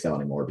code in Excel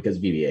anymore because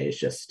VBA is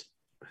just,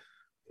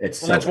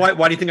 it's. Well, so that's bad.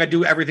 Why do you think I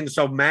do everything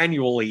so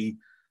manually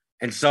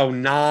and so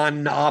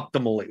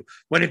non-optimally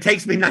when it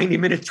takes me 90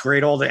 minutes to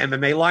create all the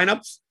MMA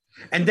lineups?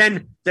 And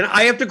then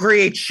I have to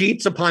create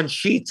sheets upon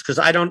sheets because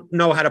I don't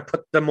know how to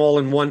put them all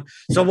in one.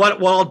 So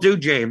what I'll do,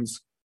 James,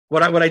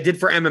 what I did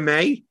for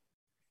MMA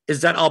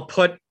is that I'll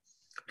put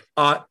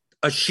a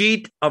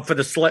sheet up for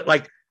the slate.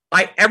 Like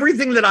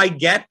everything that I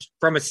get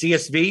from a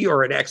CSV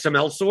or an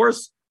XML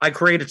source, I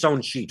create its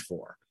own sheet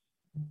for.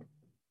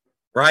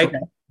 Right. Okay.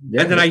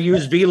 Yeah, and then I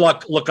use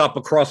VLOOKUP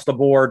across the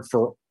board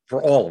for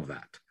all of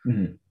that.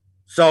 Mm-hmm.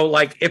 So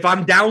like if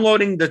I'm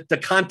downloading the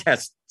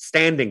contest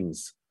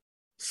standings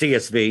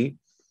CSV,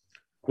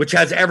 which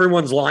has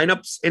everyone's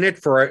lineups in it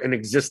for an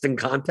existing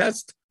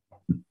contest,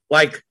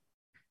 like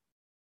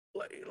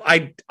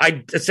I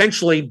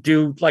essentially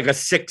do like a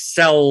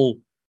 6-cell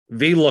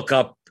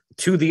VLOOKUP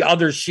to the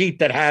other sheet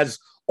that has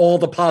all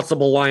the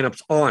possible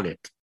lineups on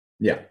it.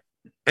 Yeah.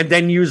 And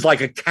then use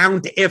like a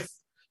count if,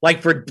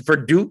 like for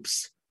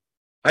dupes,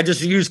 I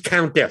just use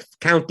count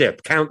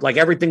like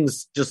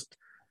everything's just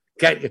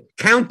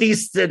count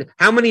these.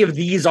 How many of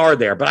these are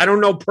there? But I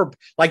don't know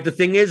like the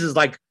thing is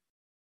like,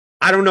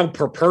 I don't know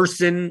per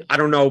person. I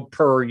don't know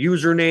per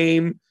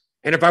username.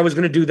 And if I was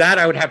going to do that,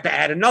 I would have to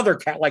add another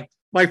count. Like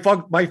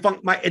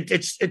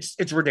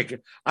it's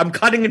ridiculous. I'm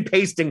cutting and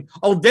pasting.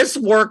 Oh, this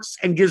works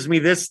and gives me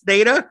this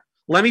data.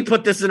 Let me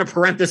put this in a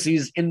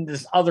parentheses in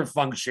this other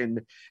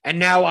function. And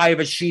now I have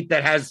a sheet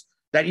that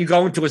you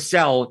go into a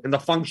cell and the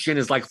function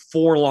is like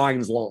 4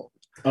 lines long.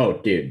 Oh,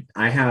 dude,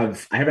 I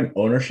have an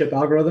ownership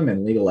algorithm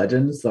in League of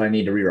Legends that I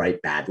need to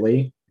rewrite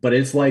badly. But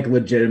it's like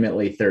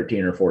legitimately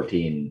 13 or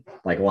 14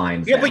 like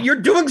lines. Yeah, now. But you're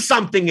doing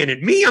something in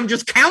it. Me, I'm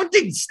just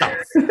counting stuff.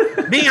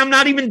 Me, I'm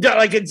not even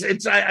like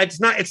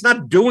it's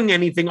not doing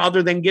anything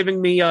other than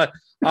giving me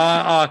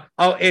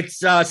it's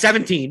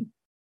 17.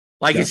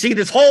 Like you see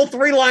this whole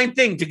 3-line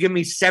thing to give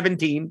me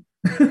 17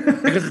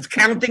 because it's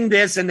counting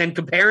this and then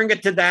comparing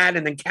it to that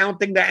and then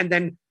counting that and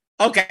then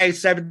okay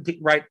 17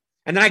 right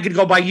and then I could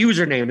go by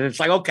username and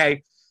it's like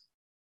okay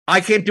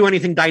I can't do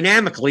anything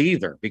dynamically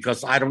either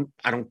because I don't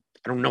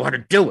know how to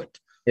do it.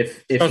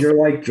 If you're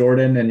like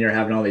Jordan and you're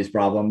having all these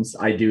problems,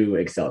 I do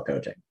Excel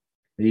coaching.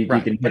 You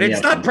can but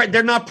it's not.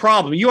 They're not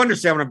problem. You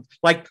understand what I'm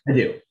like? I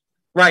do.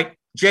 Right,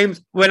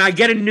 James. When I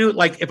get a new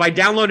if I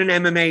download an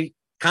MMA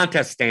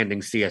contest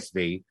standing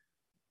CSV,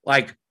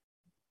 like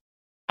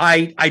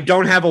I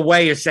don't have a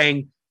way of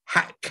saying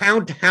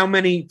count how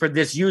many for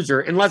this user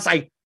unless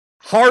I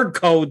hard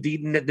code the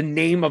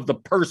name of the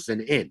person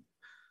in.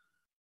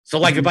 So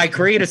like if I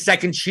create a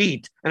second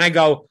sheet and I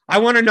go, I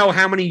want to know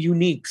how many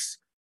uniques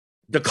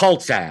the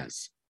Colts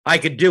has, I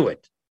could do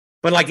it.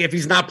 But like if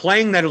he's not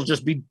playing, that'll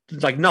just be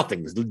like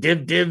nothing.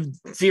 Div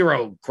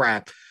 0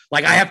 crap.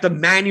 Like I have to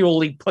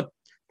manually put,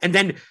 and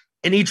then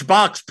in each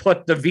box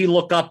put the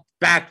VLOOKUP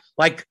back.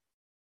 Like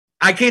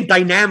I can't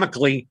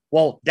dynamically,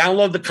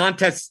 download the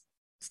contest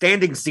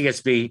standing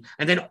CSV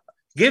and then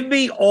give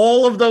me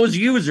all of those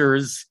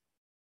users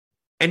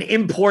and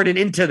import it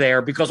into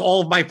there because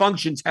all of my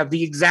functions have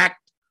the exact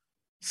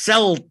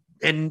cell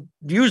and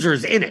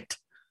users in it.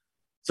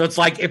 So it's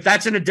like, if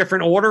that's in a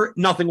different order,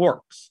 nothing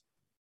works.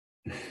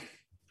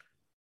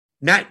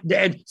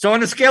 So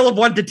on a scale of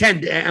 1 to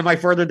 10, am I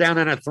further down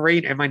on a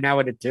 3? Am I now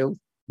at a 2?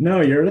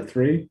 No, you're at a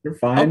 3. You're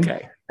fine.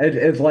 Okay.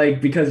 It's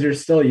like, because you're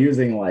still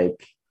using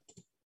like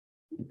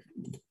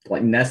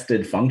like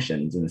nested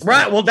functions and stuff.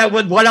 Right. Well, that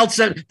would, what else?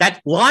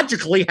 That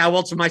logically, how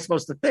else am I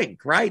supposed to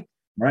think? Right.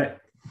 Right.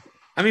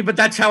 I mean, but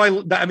that's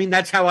how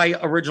that's how I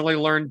originally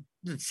learned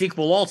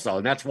SQL also.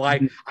 And that's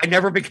why I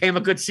never became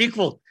a good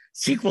SQL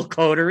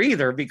coder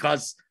either,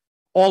 because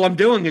all I'm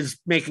doing is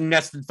making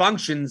nested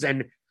functions.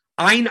 And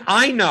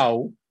I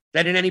know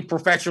that in any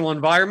professional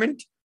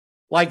environment,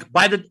 like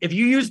if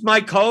you use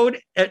my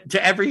code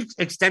to every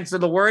extent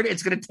of the word,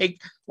 it's going to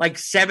take like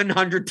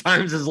 700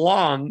 times as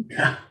long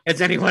as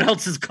anyone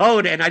else's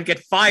code, and I'd get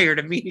fired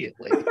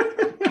immediately.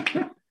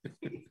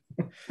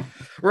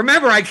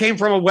 Remember, I came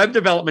from a web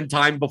development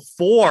time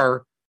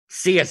before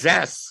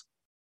CSS,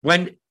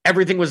 when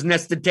everything was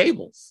nested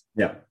tables.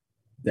 Yeah.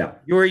 Yeah.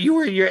 You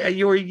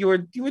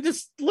were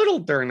this little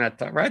during that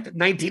time, right?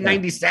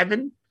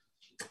 1997.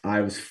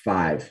 I was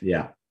 5.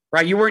 Yeah.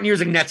 Right. You weren't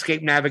using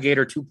Netscape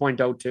Navigator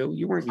 2.02.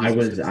 You weren't. I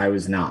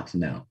was not.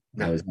 No,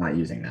 I was not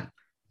using that.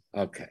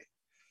 Okay.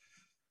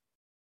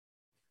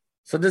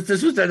 So this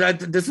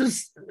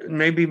is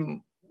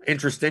maybe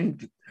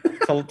interesting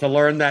to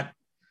learn that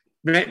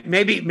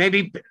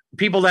maybe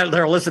people that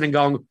are listening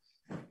going,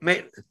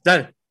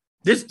 they'll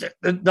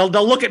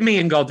look at me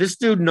and go, this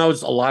dude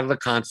knows a lot of the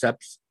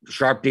concepts.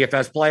 Sharp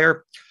DFS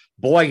player.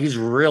 Boy, he's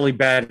really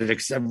bad at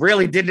Excel.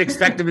 Really didn't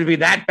expect him to be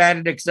that bad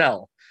at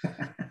Excel.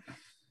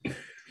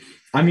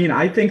 I mean,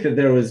 I think that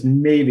there was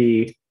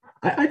maybe,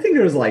 I think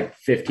there was like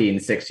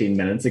 15, 16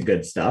 minutes of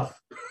good stuff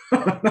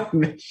on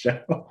this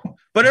show.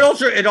 But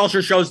it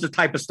also shows the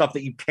type of stuff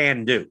that you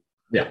can do.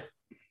 Yeah.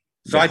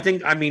 So yeah.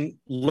 I mean,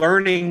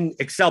 learning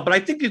Excel, but I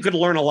think you could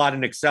learn a lot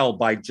in Excel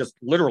by just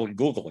literally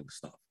Googling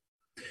stuff.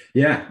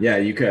 Yeah,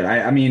 you could.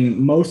 I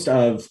mean,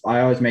 I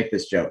always make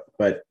this joke,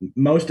 but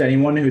most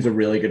anyone who's a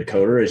really good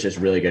coder is just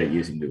really good at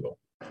using Google.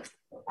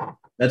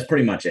 That's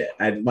pretty much it.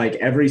 Like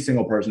every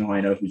single person who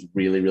I know who's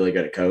really, really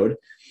good at code,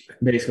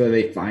 basically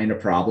they find a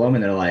problem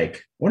and they're like, I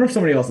wonder if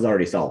somebody else has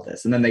already solved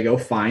this. And then they go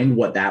find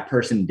what that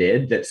person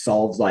did that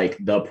solves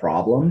like the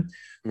problem.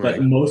 Right.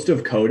 But most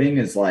of coding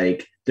is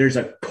like, there's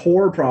a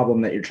core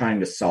problem that you're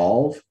trying to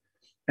solve.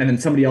 And then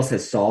somebody else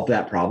has solved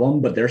that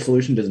problem, but their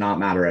solution does not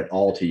matter at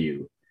all to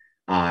you.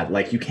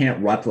 Like you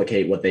can't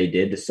replicate what they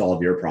did to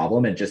solve your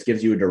problem. It just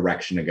gives you a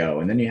direction to go.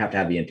 And then you have to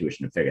have the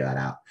intuition to figure that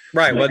out.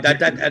 Right. Well,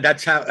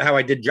 that's how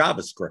I did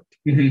JavaScript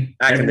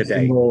back in the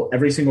day.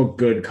 Every single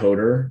good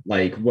coder,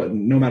 like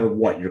no matter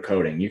what you're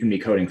coding, you can be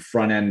coding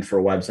front end for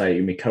a website.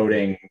 You can be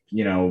coding,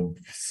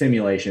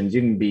 simulations.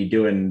 You can be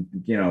doing,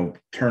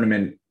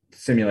 tournament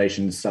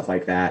simulations, stuff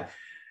like that.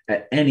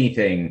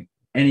 Anything,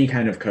 any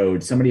kind of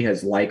code, somebody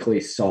has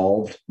likely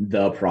solved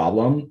the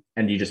problem,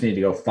 and you just need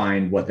to go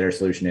find what their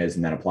solution is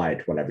and then apply it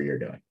to whatever you're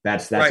doing.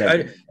 That's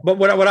right. But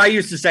what I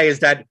used to say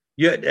is that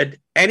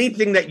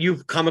anything that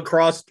you've come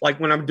across, like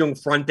when I'm doing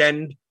front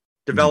end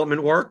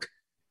development work,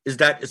 is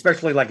that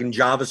especially like in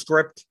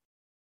JavaScript,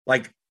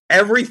 like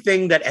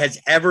everything that has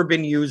ever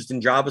been used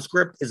in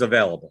JavaScript is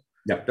available.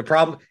 Yep. The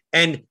problem,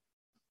 and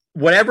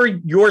whatever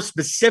your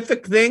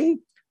specific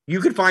thing, you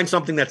could find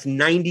something that's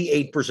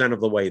 98% of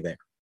the way there.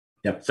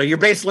 Yep. So you're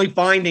basically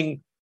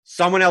finding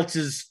someone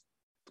else's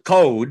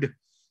code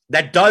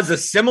that does a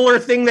similar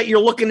thing that you're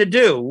looking to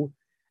do.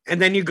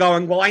 And then you're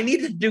going, well, I need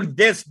to do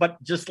this, but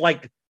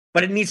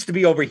it needs to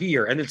be over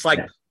here. And it's like,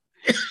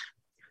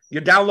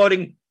 you're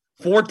downloading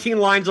 14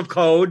 lines of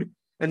code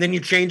and then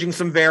you're changing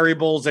some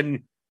variables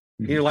and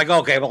you're like,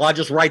 okay, well, I'll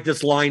just write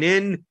this line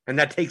in and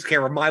that takes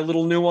care of my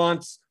little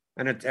nuance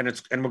and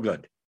we're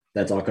good.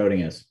 That's all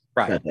coding is.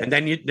 Right. And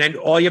then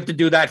all you have to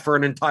do that for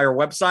an entire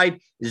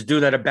website is do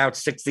that about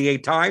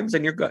 68 times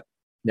and you're good.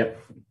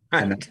 Yep.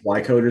 Right. And that's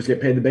why coders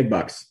get paid the big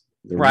bucks.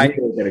 They're right.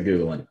 really good at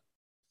Googling.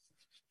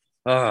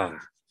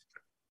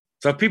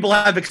 So if people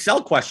have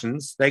Excel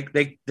questions,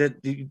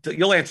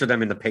 you'll answer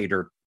them in the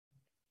Pater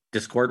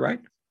Discord, right?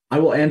 I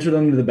will answer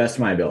them to the best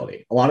of my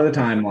ability. A lot of the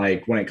time,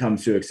 like when it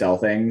comes to Excel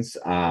things,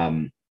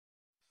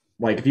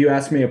 like if you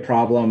ask me a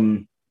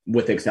problem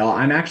with Excel,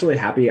 I'm actually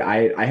happy.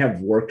 I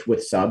have worked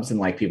with subs and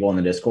like people in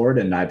the Discord,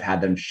 and I've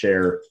had them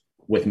share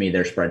with me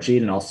their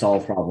spreadsheet, and I'll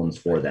solve problems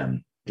for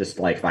them, just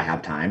like if I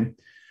have time.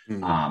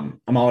 I'm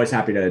always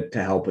happy to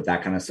help with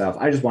that kind of stuff.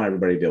 I just want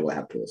everybody to be able to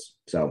have tools.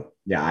 So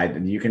yeah,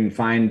 you can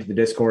find the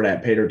Discord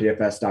at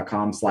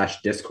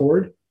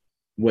paterdfs.com/discord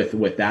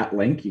with that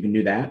link. You can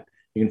do that.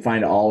 You can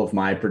find all of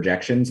my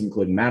projections,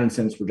 including Madden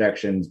Sims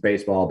projections,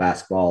 baseball,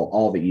 basketball,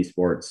 all the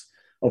esports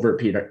over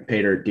at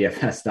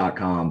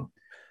paterdfs.com.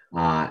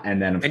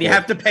 And then you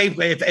have to pay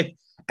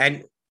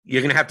and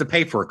you're going to have to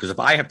pay for it, because if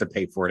I have to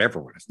pay for it,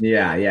 everyone has to.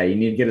 Yeah, you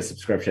need to get a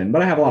subscription,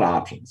 but I have a lot of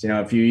options.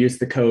 If you use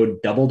the code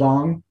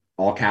DoubleDong,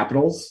 all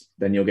capitals,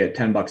 then you'll get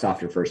 $10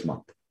 off your first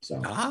month.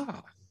 So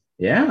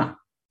yeah,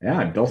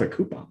 I built a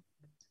coupon.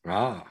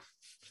 And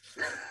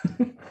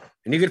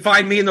you can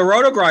find me in the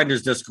Roto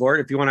Grinders Discord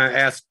if you want to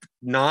ask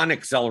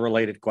non-Excel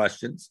related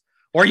questions,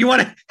 or you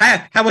want to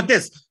how about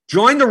this?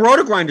 Join the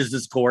Roto Grinders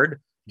Discord,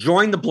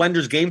 join the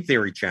Blenders Game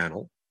Theory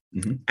channel,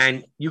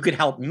 and you can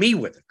help me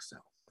with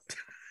Excel.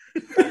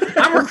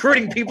 I'm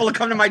recruiting people to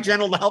come to my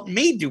channel to help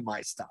me do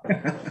my stuff.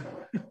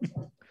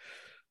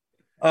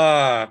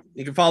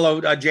 You can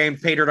follow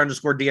James Pater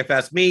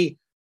 _DFS, me,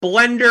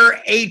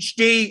 Blender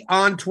HD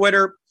on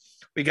Twitter.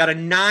 We got a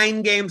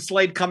 9-game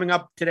slate coming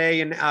up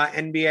today in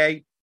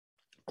NBA.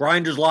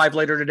 Grinders live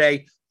later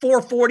today,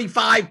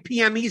 4:45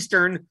 p.m.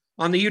 Eastern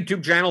on the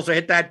YouTube channel. So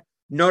hit that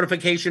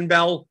notification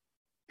bell.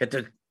 Hit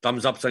the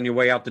thumbs ups on your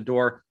way out the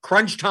door.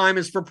 Crunch time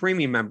is for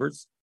premium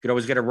members. You could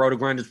always get a Roto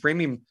Grinders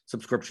premium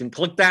subscription.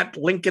 Click that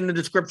link in the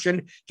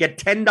description. Get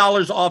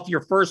 $10 off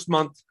your first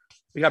month.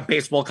 We got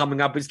baseball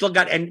coming up. We still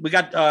got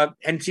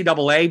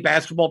NCAA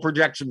basketball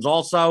projections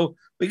also.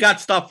 We got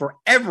stuff for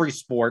every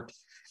sport.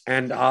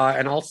 And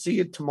I'll see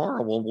you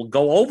tomorrow. We'll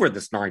go over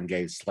this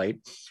 9-game slate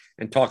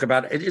and talk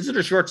about it. Is it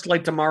a short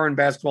slate tomorrow in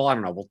basketball? I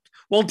don't know.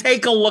 We'll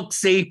take a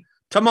look-see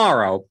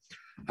tomorrow.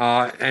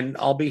 And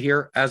I'll be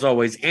here, as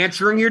always,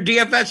 answering your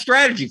DFS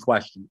strategy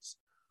questions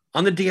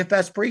on the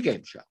DFS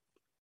pregame show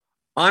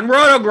on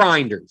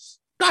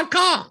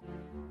rotogrinders.com.